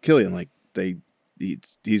talking about Killian? Like,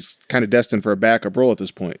 he's kind of destined for a backup role at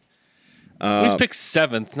this point. He's picked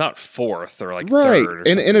 7th, not 4th or like right. 3rd. Or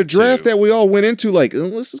and in a draft that we all went into like, oh,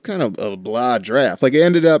 this is kind of a blah draft. Like, it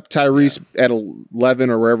ended up Tyrese at 11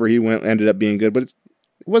 or wherever he went ended up being good, but it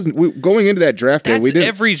wasn't going into that draft. That's we didn't,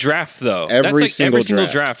 every draft though. Every That's like single every single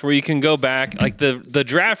draft where you can go back. Like the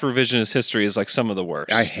draft revisionist history is like some of the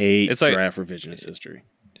worst. I hate draft revisionist history.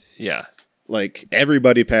 Yeah. Like,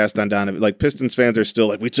 everybody passed on Donovan. Like, Pistons fans are still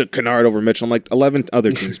like, we took Kennard over Mitchell. I'm like, 11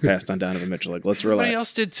 other teams passed on Donovan Mitchell. Like, let's relax. Everybody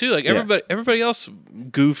else did too. Like, everybody else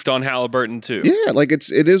goofed on Halliburton too. Yeah, like,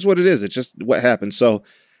 it is what it is. It's just what happened. So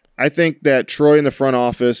I think that Troy and the front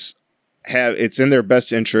office it's in their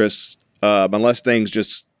best interest, unless things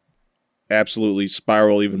just absolutely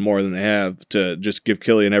spiral even more than they have, to just give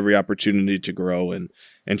Killian every opportunity to grow and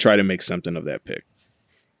try to make something of that pick.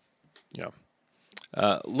 Yeah.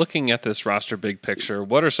 Looking at this roster big picture,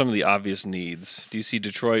 what are some of the obvious needs? Do you see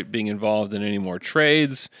Detroit being involved in any more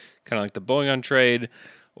trades, kind of like the Bojan trade,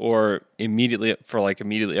 or immediately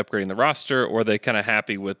upgrading the roster, or are they kind of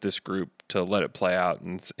happy with this group to let it play out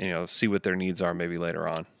and see what their needs are maybe later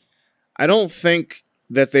on? I don't think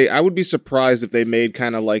that I would be surprised if they made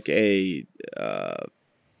kind of like a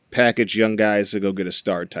package young guys to go get a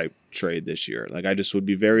star type trade this year. Like, I just would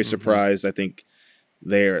be very surprised. I think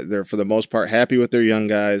they're for the most part happy with their young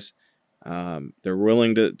guys. They're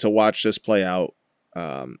willing to watch this play out.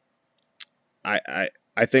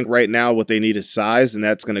 I think right now what they need is size, and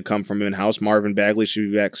that's going to come from in-house. Marvin Bagley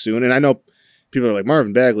should be back soon. And I know people are like,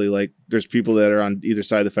 Marvin Bagley, like, there's people that are on either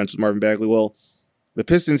side of the fence with Marvin Bagley. Well, the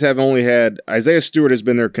Pistons have only had Isaiah Stewart has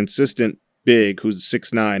been their consistent big, who's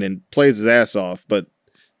 6'9" and plays his ass off, but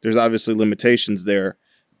there's obviously limitations there.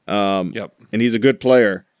 And he's a good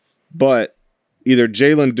player, but either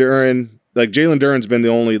Jalen Duren's been the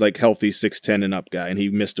only like healthy 6'10" and up guy, and he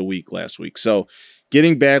missed a week last week. So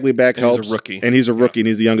getting Bagley back helps. He's a rookie. And he's a rookie, and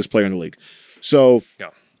he's the youngest player in the league. So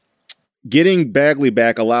getting Bagley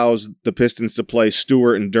back allows the Pistons to play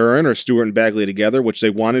Stewart and Duren, or Stewart and Bagley together, which they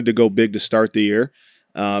wanted to go big to start the year.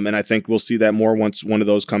 And I think we'll see that more once one of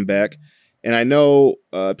those come back. And I know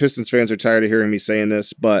Pistons fans are tired of hearing me saying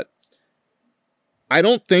this, but I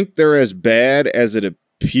don't think they're as bad as it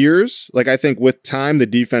appears. Like, I think with time the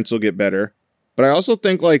defense will get better, But I also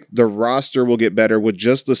think like the roster will get better with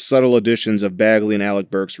just the subtle additions of Bagley and Alec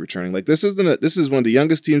Burks returning. Like this is one of the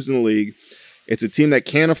youngest teams in the league. It's a team that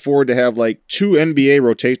can't afford to have like 2 NBA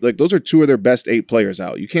rotation. Like those are 2 of their best 8 players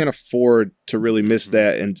out. You can't afford to really miss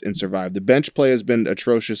that and survive. The bench play has been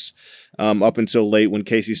atrocious up until late when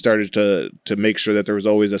Casey started to make sure that there was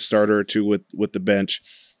always a starter or 2 with the bench.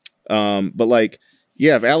 But like,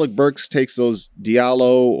 yeah, if Alec Burks takes those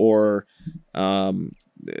Diallo or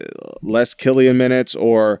less Killian minutes,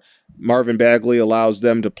 or Marvin Bagley allows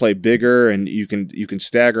them to play bigger, and you can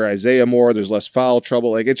stagger Isaiah more. There's less foul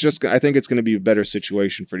trouble. Like I think it's going to be a better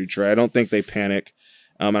situation for Detroit. I don't think they panic,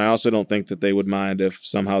 and I also don't think that they would mind if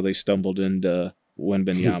somehow they stumbled into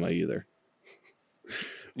Wembanyama either.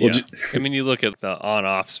 Yeah, I mean, you look at the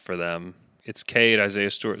on-offs for them. It's Cade,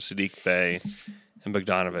 Isaiah Stewart, Sadiq Bey, and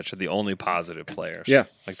Bogdanovich are the only positive players. Yeah.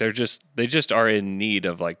 Like they just are in need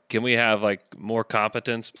of like, can we have like more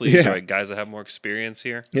competence, please? Yeah. Like guys that have more experience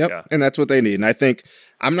here. Yep. Yeah. And that's what they need. And I think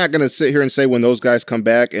I'm not going to sit here and say when those guys come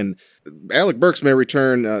back, and Alec Burks may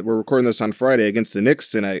return. We're recording this on Friday against the Knicks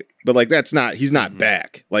tonight, but like he's not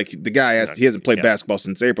back. Like the guy he hasn't played basketball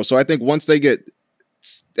since April. So I think once they get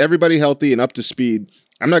everybody healthy and up to speed,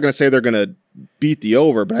 I'm not going to say they're going to beat the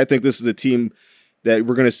over, but I think this is a team that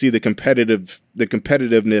we're going to see the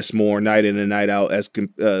competitiveness more night in and night out,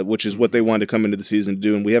 which is what they wanted to come into the season to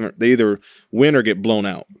do, and they either win or get blown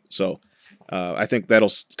out. So I think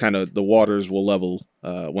that'll kind of the waters will level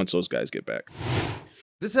once those guys get back.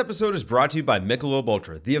 This episode is brought to you by Michelob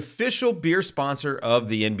Ultra, the official beer sponsor of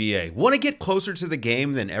the NBA. Want to get closer to the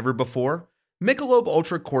game than ever before? Michelob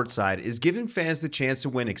Ultra Courtside is giving fans the chance to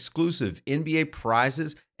win exclusive NBA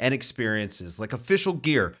prizes and experiences like official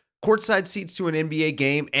gear, courtside seats to an NBA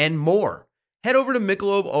game, and more. Head over to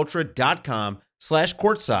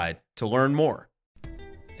MichelobUltra.com/courtside to learn more.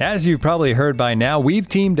 As you've probably heard by now, we've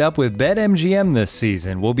teamed up with BetMGM this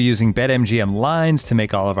season. We'll be using BetMGM lines to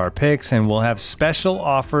make all of our picks, and we'll have special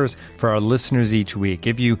offers for our listeners each week.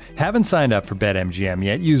 If you haven't signed up for BetMGM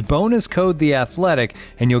yet, use bonus code The Athletic,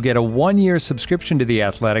 and you'll get a 1-year subscription to The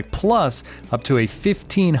Athletic, plus up to a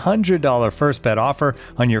 $1,500 first bet offer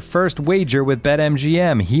on your first wager with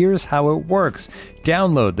BetMGM. Here's how it works.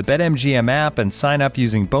 Download the BetMGM app and sign up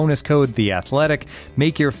using bonus code The Athletic.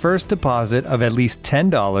 Make your first deposit of at least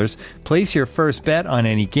 $10. Place your first bet on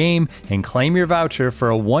any game and claim your voucher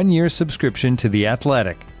for a 1-year subscription to The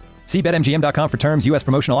Athletic. See BetMGM.com for terms. U.S.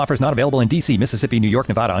 promotional offers not available in D.C., Mississippi, New York,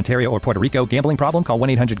 Nevada, Ontario, or Puerto Rico. Gambling problem? Call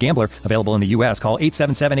 1-800-GAMBLER. Available in the U.S. Call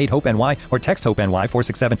 877-8-HOPE-NY or text HOPE-NY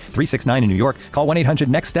 467-369 in New York. Call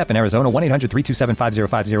 1-800-NEXT-STEP in Arizona.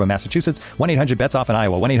 1-800-327-5050 in Massachusetts. 1-800-BETS-OFF in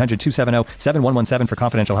Iowa. 1-800-270-7117 for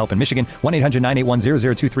confidential help in Michigan.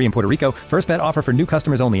 1-800-981-0023 in Puerto Rico. First bet offer for new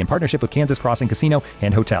customers only in partnership with Kansas Crossing Casino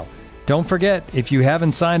and Hotel. Don't forget, if you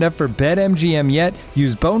haven't signed up for BetMGM yet,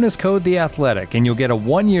 use bonus code The Athletic, and you'll get a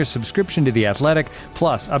 1-year subscription to The Athletic,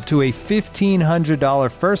 plus up to a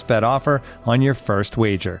 $1,500 first bet offer on your first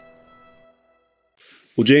wager.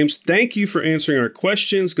 Well, James, thank you for answering our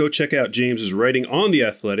questions. Go check out James's writing on The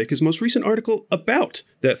Athletic, his most recent article about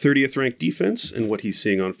that 30th ranked defense and what he's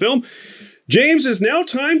seeing on film. James, it's now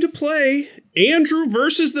time to play Andrew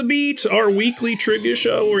versus the Beat, our weekly trivia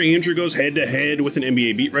show where Andrew goes head-to-head with an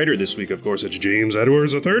NBA beat writer. This week, of course, it's James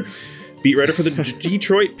Edwards III, beat writer for the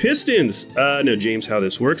Detroit Pistons. Now, James, how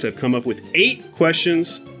this works, I've come up with 8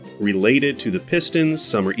 questions related to the Pistons.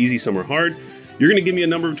 Some are easy, some are hard. You're going to give me a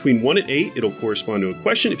number between 1 and 8. It'll correspond to a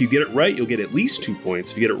question. If you get it right, you'll get at least 2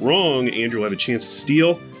 points. If you get it wrong, Andrew will have a chance to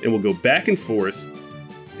steal, and we'll go back and forth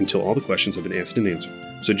until all the questions have been asked and answered.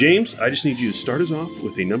 So, James, I just need you to start us off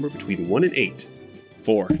with a number between 1 and 8.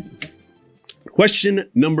 4.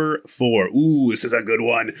 Question number 4. Ooh, this is a good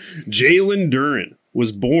one. Jalen Duren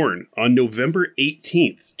was born on November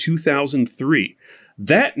 18th, 2003.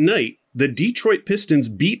 That night, the Detroit Pistons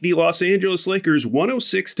beat the Los Angeles Lakers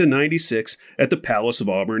 106-96 at the Palace of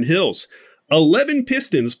Auburn Hills. 11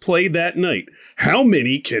 Pistons played that night. How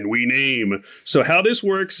many can we name? So how this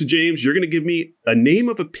works, James, you're going to give me a name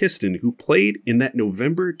of a Piston who played in that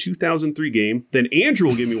November 2003 game. Then Andrew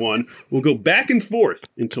will give me one. We'll go back and forth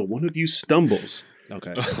until one of you stumbles.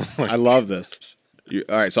 Okay. I love this.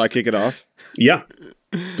 All right, so I kick it off? Yeah.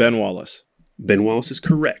 Ben Wallace. Ben Wallace is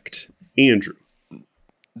correct. Andrew.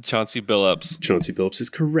 Chauncey Billups. Chauncey Billups is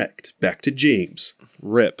correct. Back to James.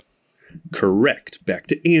 Rip. Correct. Back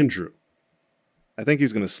to Andrew. I think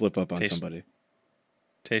he's going to slip up on somebody.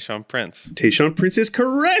 Tayshaun Prince. Tayshaun Prince is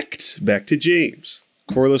correct. Back to James.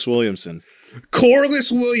 Corliss Williamson.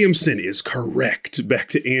 Corliss Williamson is correct. Back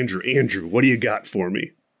to Andrew. Andrew, what do you got for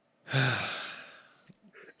me?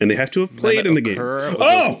 And they have to have played in the game. Was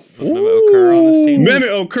Mehmet Okur on this team?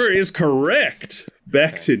 Mehmet Okur is correct.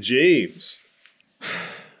 Back to James.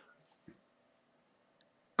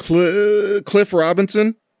 Cliff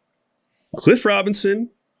Robinson. Cliff Robinson.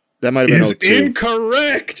 That might have been is 02.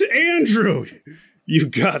 Incorrect, Andrew. You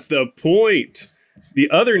got the point. The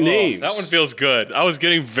other names. That one feels good. I was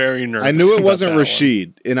getting very nervous. I knew it wasn't about that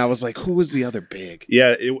Rashid, and I was like, who was the other big?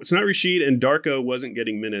 Yeah, it's not Rashid, and Darko wasn't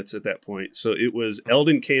getting minutes at that point. So it was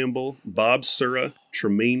Eldon Campbell, Bob Sura,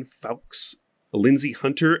 Tremaine Fowkes, Lindsey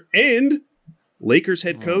Hunter, and Lakers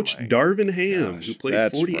head coach Darvin Ham, who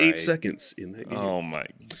played 48 seconds in that game. Oh my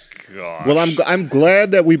gosh. Well, I'm glad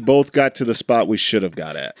that we both got to the spot we should have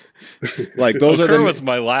got at. Like those Okur was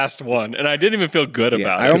my last one, and I didn't even feel good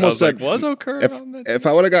about it. I almost said, like, was Okur on that? If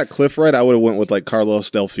I would have got Cliff right, I would have went with like Carlos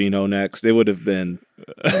Delfino next. It would have been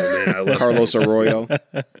Carlos Arroyo.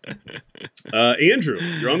 Andrew,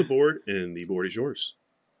 you're on the board, and the board is yours.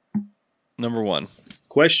 Number one.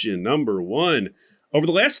 Question number one. Over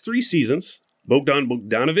the last 3 seasons, Bogdan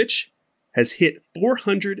Bogdanovic has hit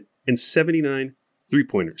 479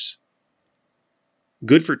 three-pointers.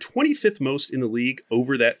 Good for 25th most in the league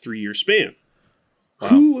over that 3-year span. Wow.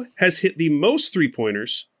 Who has hit the most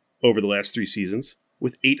three-pointers over the last 3 seasons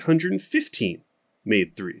with 815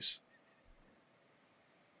 made threes?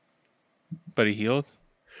 Buddy Hield?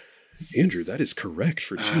 Andrew, that is correct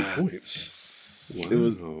for 2 points. Wow, it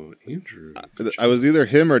was Andrew. I was either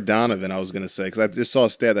him or Donovan. I was gonna say because I just saw a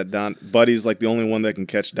stat that Buddy's like the only one that can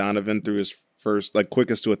catch Donovan through his first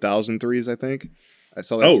quickest to 1,000 threes. I think I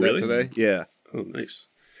saw that stat today. Yeah. Oh, nice.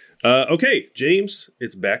 Okay, James,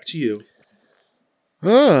 it's back to you.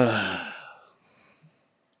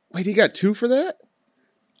 Wait, he got 2 for that?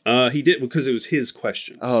 He did because it was his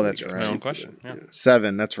question. Oh, so that's right. My own question. Yeah.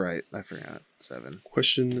 7. That's right. I forgot 7.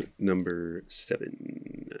 Question number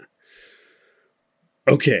 7.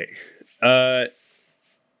 Okay.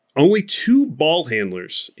 Only 2 ball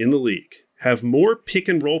handlers in the league have more pick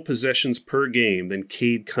and roll possessions per game than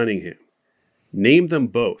Cade Cunningham. Name them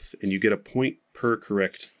both, and you get a point per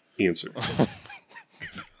correct answer.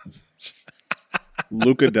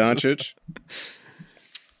 Luka Doncic.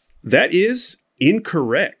 That is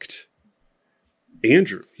incorrect.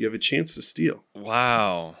 Andrew, you have a chance to steal.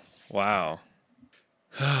 Wow. What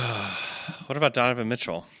about Donovan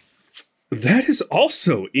Mitchell? That is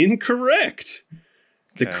also incorrect.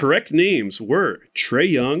 The Okay. correct names were Trae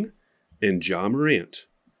Young and Ja Morant.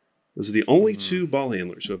 Those are the only 2 ball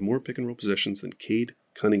handlers who have more pick and roll possessions than Cade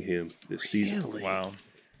Cunningham this season. Wow.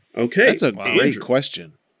 Okay. That's a great Andrew.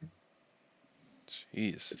 question.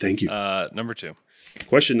 Jeez. Thank you. Number 2.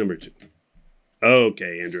 Question number 2.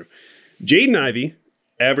 Okay, Andrew. Jaden Ivey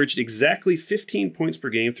averaged exactly 15 points per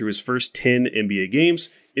game through his first 10 NBA games.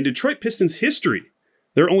 In Detroit Pistons history,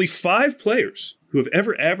 there are only 5 players who have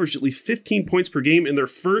ever averaged at least 15 points per game in their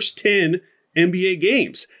first 10 NBA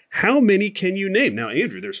games. How many can you name? Now,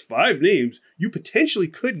 Andrew, there's 5 names. You potentially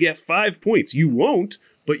could get 5 points. You won't,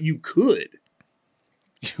 but you could.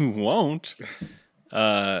 You won't?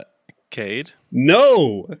 Cade?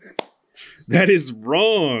 No, that is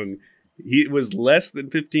wrong. He was less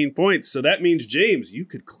than 15 points. So that means, James, you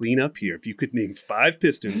could clean up here if you could name 5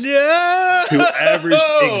 Pistons who averaged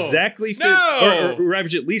exactly or who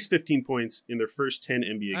averaged at least 15 points in their first 10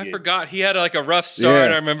 NBA games. I forgot he had like a rough start.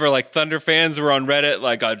 Yeah. I remember like Thunder fans were on Reddit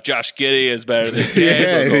like Josh Giddey is better than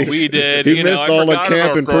Cade. Look what we did. He missed all the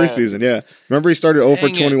camp and preseason. Yeah. Remember he started 0 for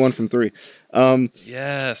 21 from 3.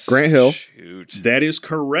 Yes. Grant Hill. Shoot. That is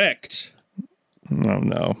correct. Oh,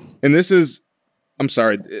 no. And this is, I'm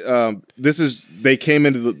sorry, they came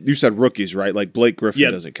into you said rookies, right? Like Blake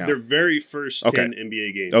Griffin doesn't count. Their very first 10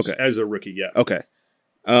 NBA games as a rookie, yeah. Okay.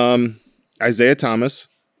 Isaiah Thomas.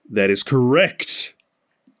 That is correct.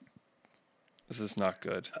 This is not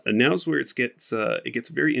good. And now's where it gets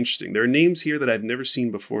very interesting. There are names here that I've never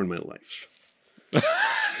seen before in my life.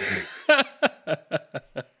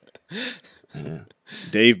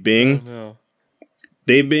 Dave Bing. Oh, no.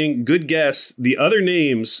 Dave Bing, good guess. The other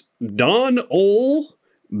names, Don Ole,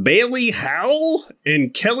 Bailey Howell,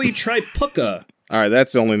 and Kelly Tripucka. All right,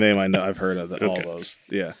 that's the only name I know. I've heard of all those.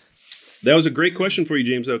 Yeah. That was a great question for you,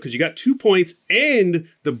 James, though, because you got 2 points and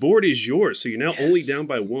the board is yours. So you're now only down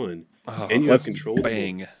by 1. And you have control.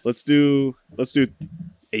 Bang. Let's do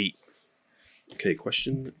 8. Okay,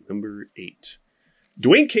 question number 8.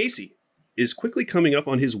 Dwayne Casey is quickly coming up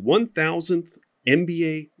on his 1,000th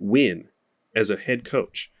NBA win as a head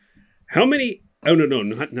coach. How many? Oh, no,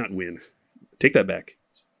 not win. Take that back.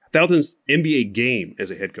 1,000th NBA game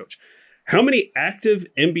as a head coach. How many active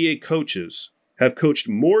NBA coaches have coached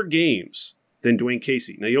more games than Dwayne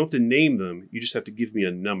Casey? Now, you don't have to name them. You just have to give me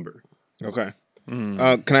a number. Okay. Can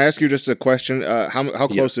I ask you just a question? How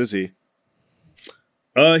close is he?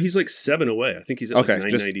 He's like 7 away. I think he's at like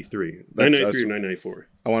 993. 993 or 994.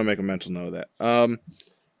 I want to make a mental note of that.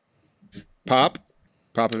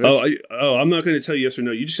 Popovich? I'm not going to tell you yes or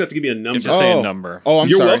no. You just have to give me a number. You have to say a number. Oh, I'm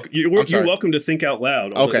sorry. You're welcome to think out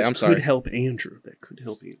loud. Okay, I'm sorry. That could help Andrew.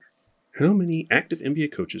 How many active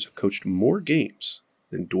NBA coaches have coached more games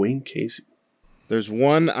than Dwayne Casey? There's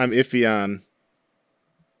one I'm iffy on.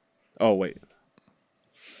 Oh, wait.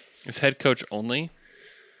 Is head coach only?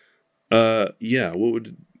 Yeah.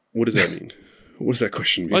 What does that mean? What does that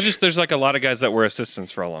question mean? Well, there's like a lot of guys that were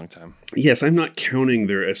assistants for a long time. Yes, I'm not counting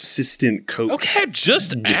their assistant coach. Okay,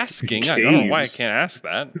 just asking. I don't know why I can't ask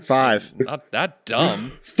that. 5. Not that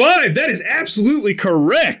dumb. 5. That is absolutely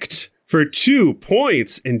correct for 2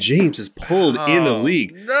 points, and James is pulled in the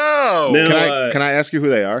league. No. Now, can I ask you who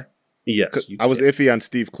they are? Yes. I was iffy on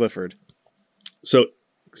Steve Clifford. So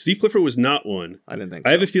Steve Clifford was not one. I didn't think so.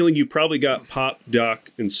 I have a feeling you probably got Pop,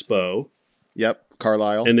 Doc, and Spo. Yep,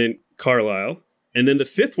 Carlisle. And then Carlisle. And then the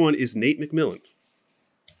 5th one is Nate McMillan.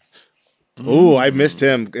 Ooh, I missed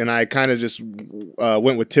him, and I kind of just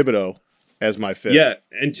went with Thibodeau as my 5th. Yeah,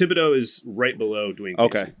 and Thibodeau is right below Dwayne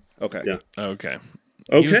Casey. Okay. Yeah. Okay.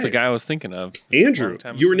 He was the guy I was thinking of. Andrew,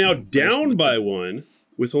 you are now down by 1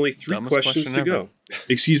 with only 3 questions to go.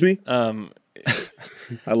 Excuse me? I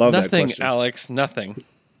love that question. Nothing, Alex, nothing.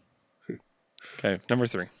 Okay, number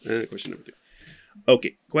 3. Question number 3.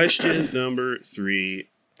 Okay, question number 3.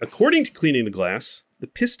 According to Cleaning the Glass, the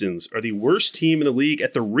Pistons are the worst team in the league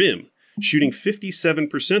at the rim, shooting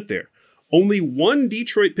 57% there. Only one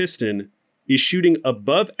Detroit Piston is shooting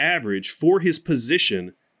above average for his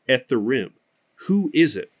position at the rim. Who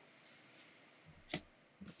is it?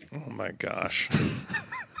 Oh my gosh.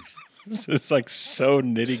 This is like so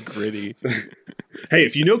nitty gritty. Hey,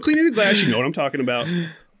 if you know Cleaning the Glass, you know what I'm talking about.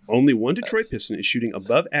 Only one Detroit Piston is shooting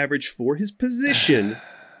above average for his position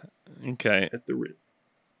at the rim.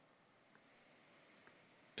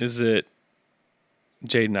 Is it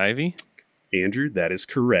Jaden Ivey? Andrew, that is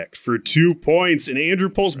correct for 2 points, and Andrew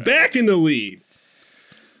pulls back in the lead.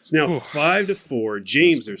 It's now 5-4.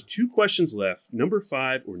 James, there's 2 questions left. Number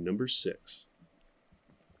 5 or number 6?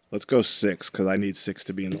 Let's go 6, because I need 6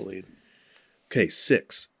 to be in the lead. Okay,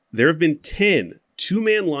 6. There have been 10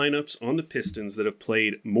 two-man lineups on the Pistons that have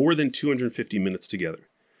played more than 250 minutes together.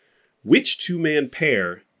 Which two-man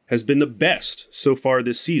pair has been the best so far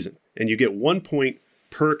this season? And you get 1 point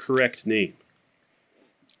per correct name.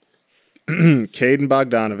 Cade and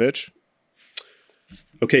Bogdanovich.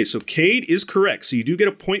 Okay, so Cade is correct. So you do get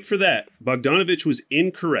a point for that. Bogdanovich was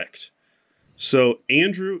incorrect. So,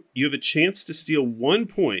 Andrew, you have a chance to steal 1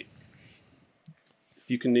 point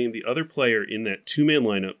if you can name the other player in that two-man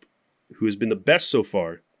lineup who has been the best so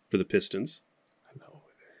far for the Pistons. I know who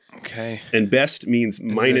it is. Okay. And best means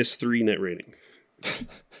 -3 net rating.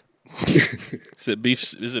 Is it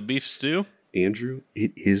beef stew? Andrew,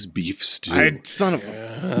 it is beef stew. Son of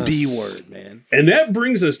a B word, man. And that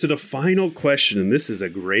brings us to the final question, and this is a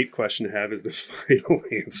great question to have as the final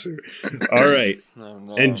answer. All right. Oh,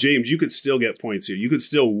 no. And James, you could still get points here. You could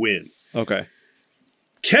still win. Okay.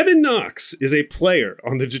 Kevin Knox is a player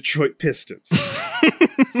on the Detroit Pistons.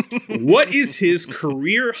 What is his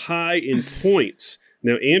career high in points?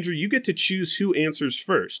 Now, Andrew, you get to choose who answers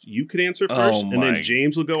first. You could answer first, and then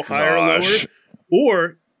James will go higher or lower.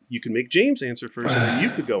 Or you can make James answer first, and then you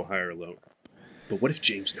could go higher or lower. But what if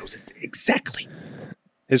James knows it exactly?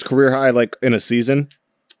 His career high, like in a season?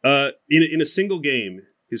 In a single game,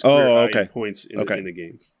 his career high in points in a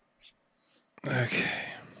game. Okay.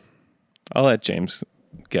 I'll let James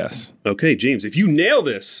guess. Okay, James, if you nail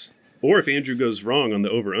this, or if Andrew goes wrong on the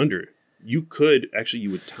over-under, you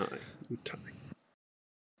would tie.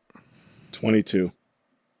 22.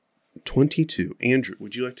 22. Andrew,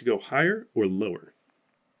 would you like to go higher or lower?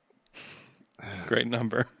 Great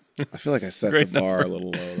number. I feel like I set the bar a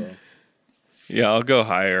little low, though. Yeah, I'll go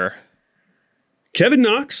higher. Kevin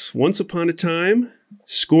Knox, once upon a time,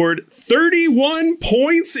 scored 31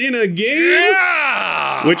 points in a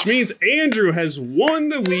game, which means Andrew has won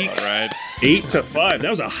the week. All right. 8-5. That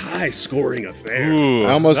was a high-scoring affair. Ooh,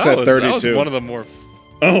 I almost said 32. That was one of the more...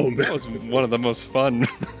 Oh, man. That was one of the most fun.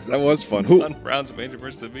 That was fun. Who rounds of Andrew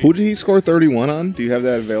versus the Beat. Who did he score 31 on? Do you have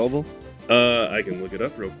that available? I can look it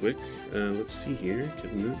up real quick. Let's see here.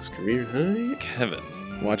 Kevin Knox career high. Kevin.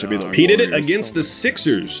 Watch it be the He did it against the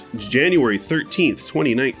Sixers, January 13th,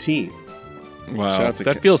 2019. Wow,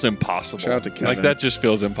 that feels impossible. Shout out to Kevin. Like, that just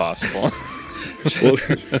feels impossible. Well,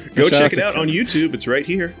 go check it out on YouTube. It's right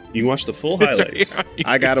here. You can watch the full highlights.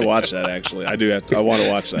 I got to watch that, actually. I want to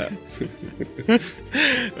watch that.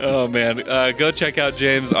 Oh, man. Go check out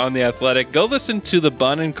James on The Athletic. Go listen to the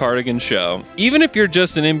Bun and Cardigan Show. Even if you're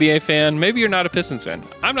just an NBA fan, maybe you're not a Pistons fan.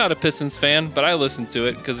 I'm not a Pistons fan, but I listen to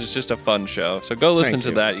it because it's just a fun show. So go listen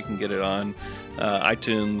to that. You can get it on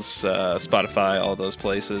iTunes, Spotify, all those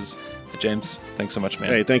places. James, thanks so much, man.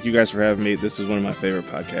 Hey, thank you guys for having me. This is one of my favorite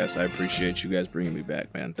podcasts. I appreciate you guys bringing me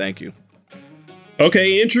back, man. Thank you.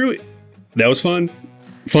 Okay, Andrew, that was fun.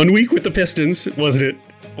 Fun week with the Pistons, wasn't it?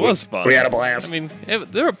 It was fun. We had a blast. I mean,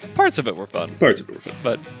 there were parts of it were fun.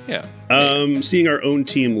 But yeah. Seeing our own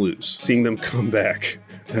team lose, seeing them come back.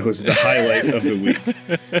 That was the highlight of the week.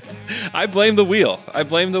 I blame the wheel.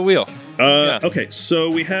 Okay, so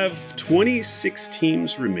we have 26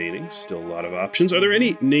 teams remaining. Still a lot of options. Are there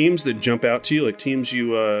any names that jump out to you, like teams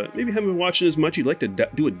you maybe haven't been watching as much, you'd like to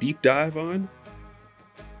do a deep dive on?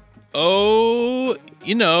 Oh,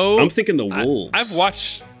 I'm thinking the Wolves. I've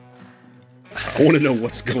watched... I want to know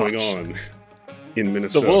what's going on in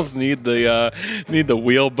Minnesota. The Wolves need the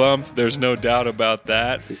wheel bump. There's no doubt about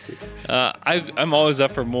that. I'm always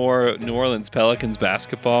up for more New Orleans Pelicans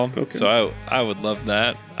basketball. Okay. So I would love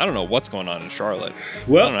that. I don't know what's going on in Charlotte.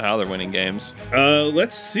 Well, I don't know how they're winning games.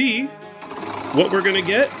 Let's see what we're gonna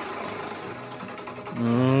get.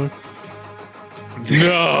 No.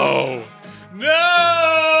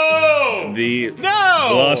 The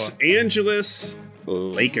Los Angeles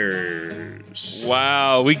Lakers.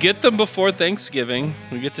 Wow, we get them before Thanksgiving.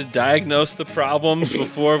 We get to diagnose the problems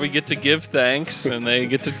before we get to give thanks, and they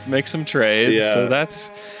get to make some trades. Yeah. So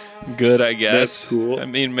that's good, I guess. That's cool. I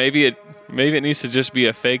mean, maybe it needs to just be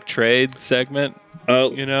a fake trade segment.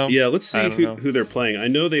 Yeah, let's see who they're playing. I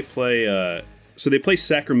know they play. So they play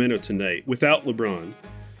Sacramento tonight without LeBron.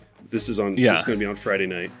 This is on. This is going to be on Friday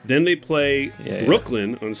night. Then they play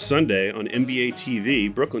Brooklyn on Sunday on NBA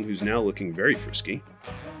TV. Brooklyn, who's now looking very frisky.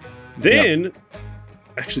 Then,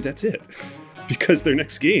 actually, that's it, because their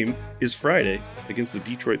next game is Friday against the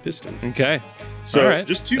Detroit Pistons. Okay, so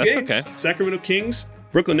just two games. Okay. Sacramento Kings,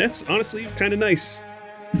 Brooklyn Nets. Honestly, kind of nice.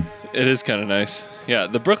 It is kind of nice. Yeah,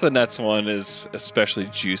 the Brooklyn Nets one is especially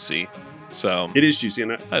juicy. So it is juicy,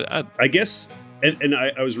 and I guess. And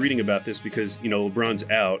I was reading about this because, LeBron's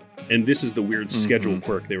out, and this is the weird schedule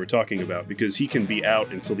quirk they were talking about, because he can be out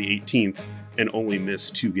until the 18th and only miss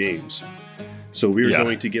 2 games. So we're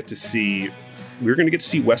going to get to see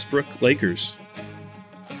Westbrook Lakers.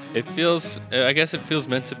 I guess it feels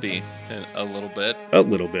meant to be a little bit. A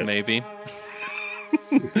little bit. Maybe.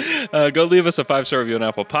 Go leave us a 5-star review on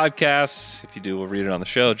Apple Podcasts. If you do, we'll read it on the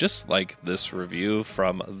show, just like this review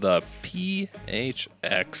from the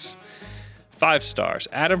PHX. 5 stars.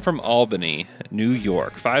 Adam from Albany, New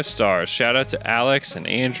York. 5 stars. Shout out to Alex and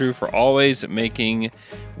Andrew for always making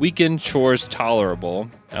weekend chores tolerable.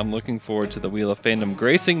 I'm looking forward to the Wheel of Fandom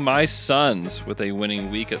gracing my sons with a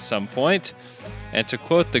winning week at some point. And to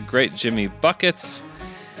quote the great Jimmy Buckets,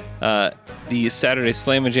 the Saturday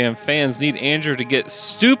Slam and Jam fans need Andrew to get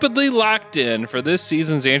stupidly locked in for this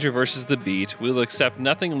season's Andrew versus the Beat. We'll accept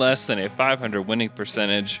nothing less than a 500 winning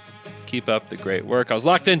percentage. Keep up the great work. I was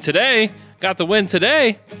locked in today. Got the win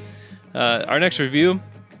today. Our next review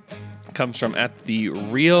comes from at the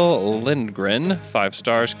Real Lindgren, 5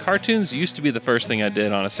 stars. Cartoons used to be the first thing I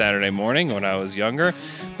did on a Saturday morning when I was younger,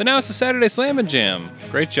 but now it's the Saturday Slam and Jam.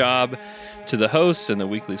 Great job to the hosts and the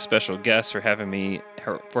weekly special guests for having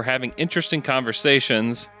interesting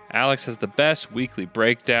conversations. Alex has the best weekly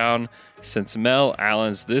breakdown since Mel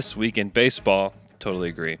Allen's This Week in Baseball. Totally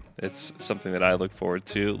agree. It's something that I look forward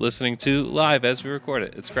to listening to live as we record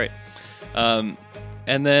it. It's great. And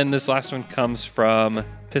then this last one comes from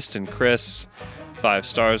Piston Chris, 5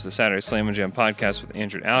 stars. The Saturday Slam and Jam podcast with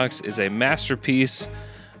Andrew and Alex is a masterpiece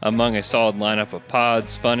among a solid lineup of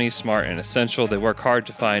pods. Funny, smart, and essential. They work hard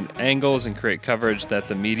to find angles and create coverage that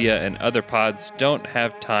the media and other pods don't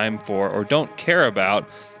have time for or don't care about,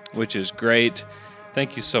 which is great.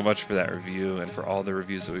 Thank you so much for that review and for all the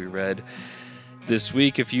reviews that we read this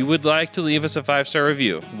week. If you would like to leave us a 5-star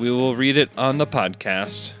review, we will read it on the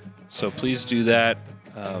podcast. So please do that.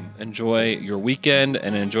 Enjoy your weekend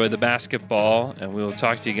and enjoy the basketball. And we will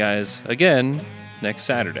talk to you guys again next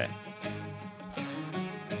Saturday.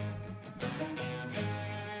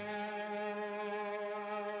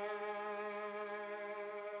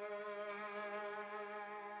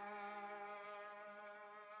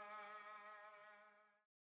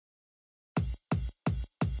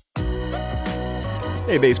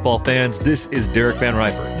 Hey baseball fans, this is Derek Van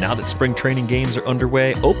Riper. Now that spring training games are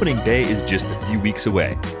underway, opening day is just a few weeks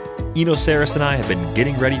away. Eno Saris and I have been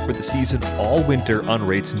getting ready for the season all winter on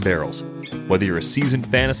Rates and Barrels. Whether you're a seasoned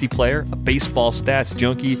fantasy player, a baseball stats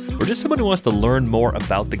junkie, or just someone who wants to learn more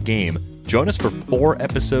about the game, join us for 4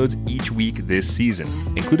 episodes each week this season,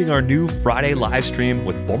 including our new Friday live stream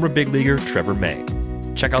with former big leaguer Trevor May.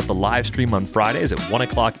 Check out the live stream on Fridays at 1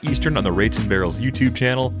 o'clock Eastern on the Rates and Barrels YouTube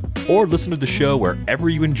channel, or listen to the show wherever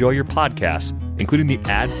you enjoy your podcasts, including the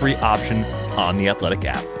ad-free option on the Athletic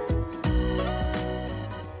app.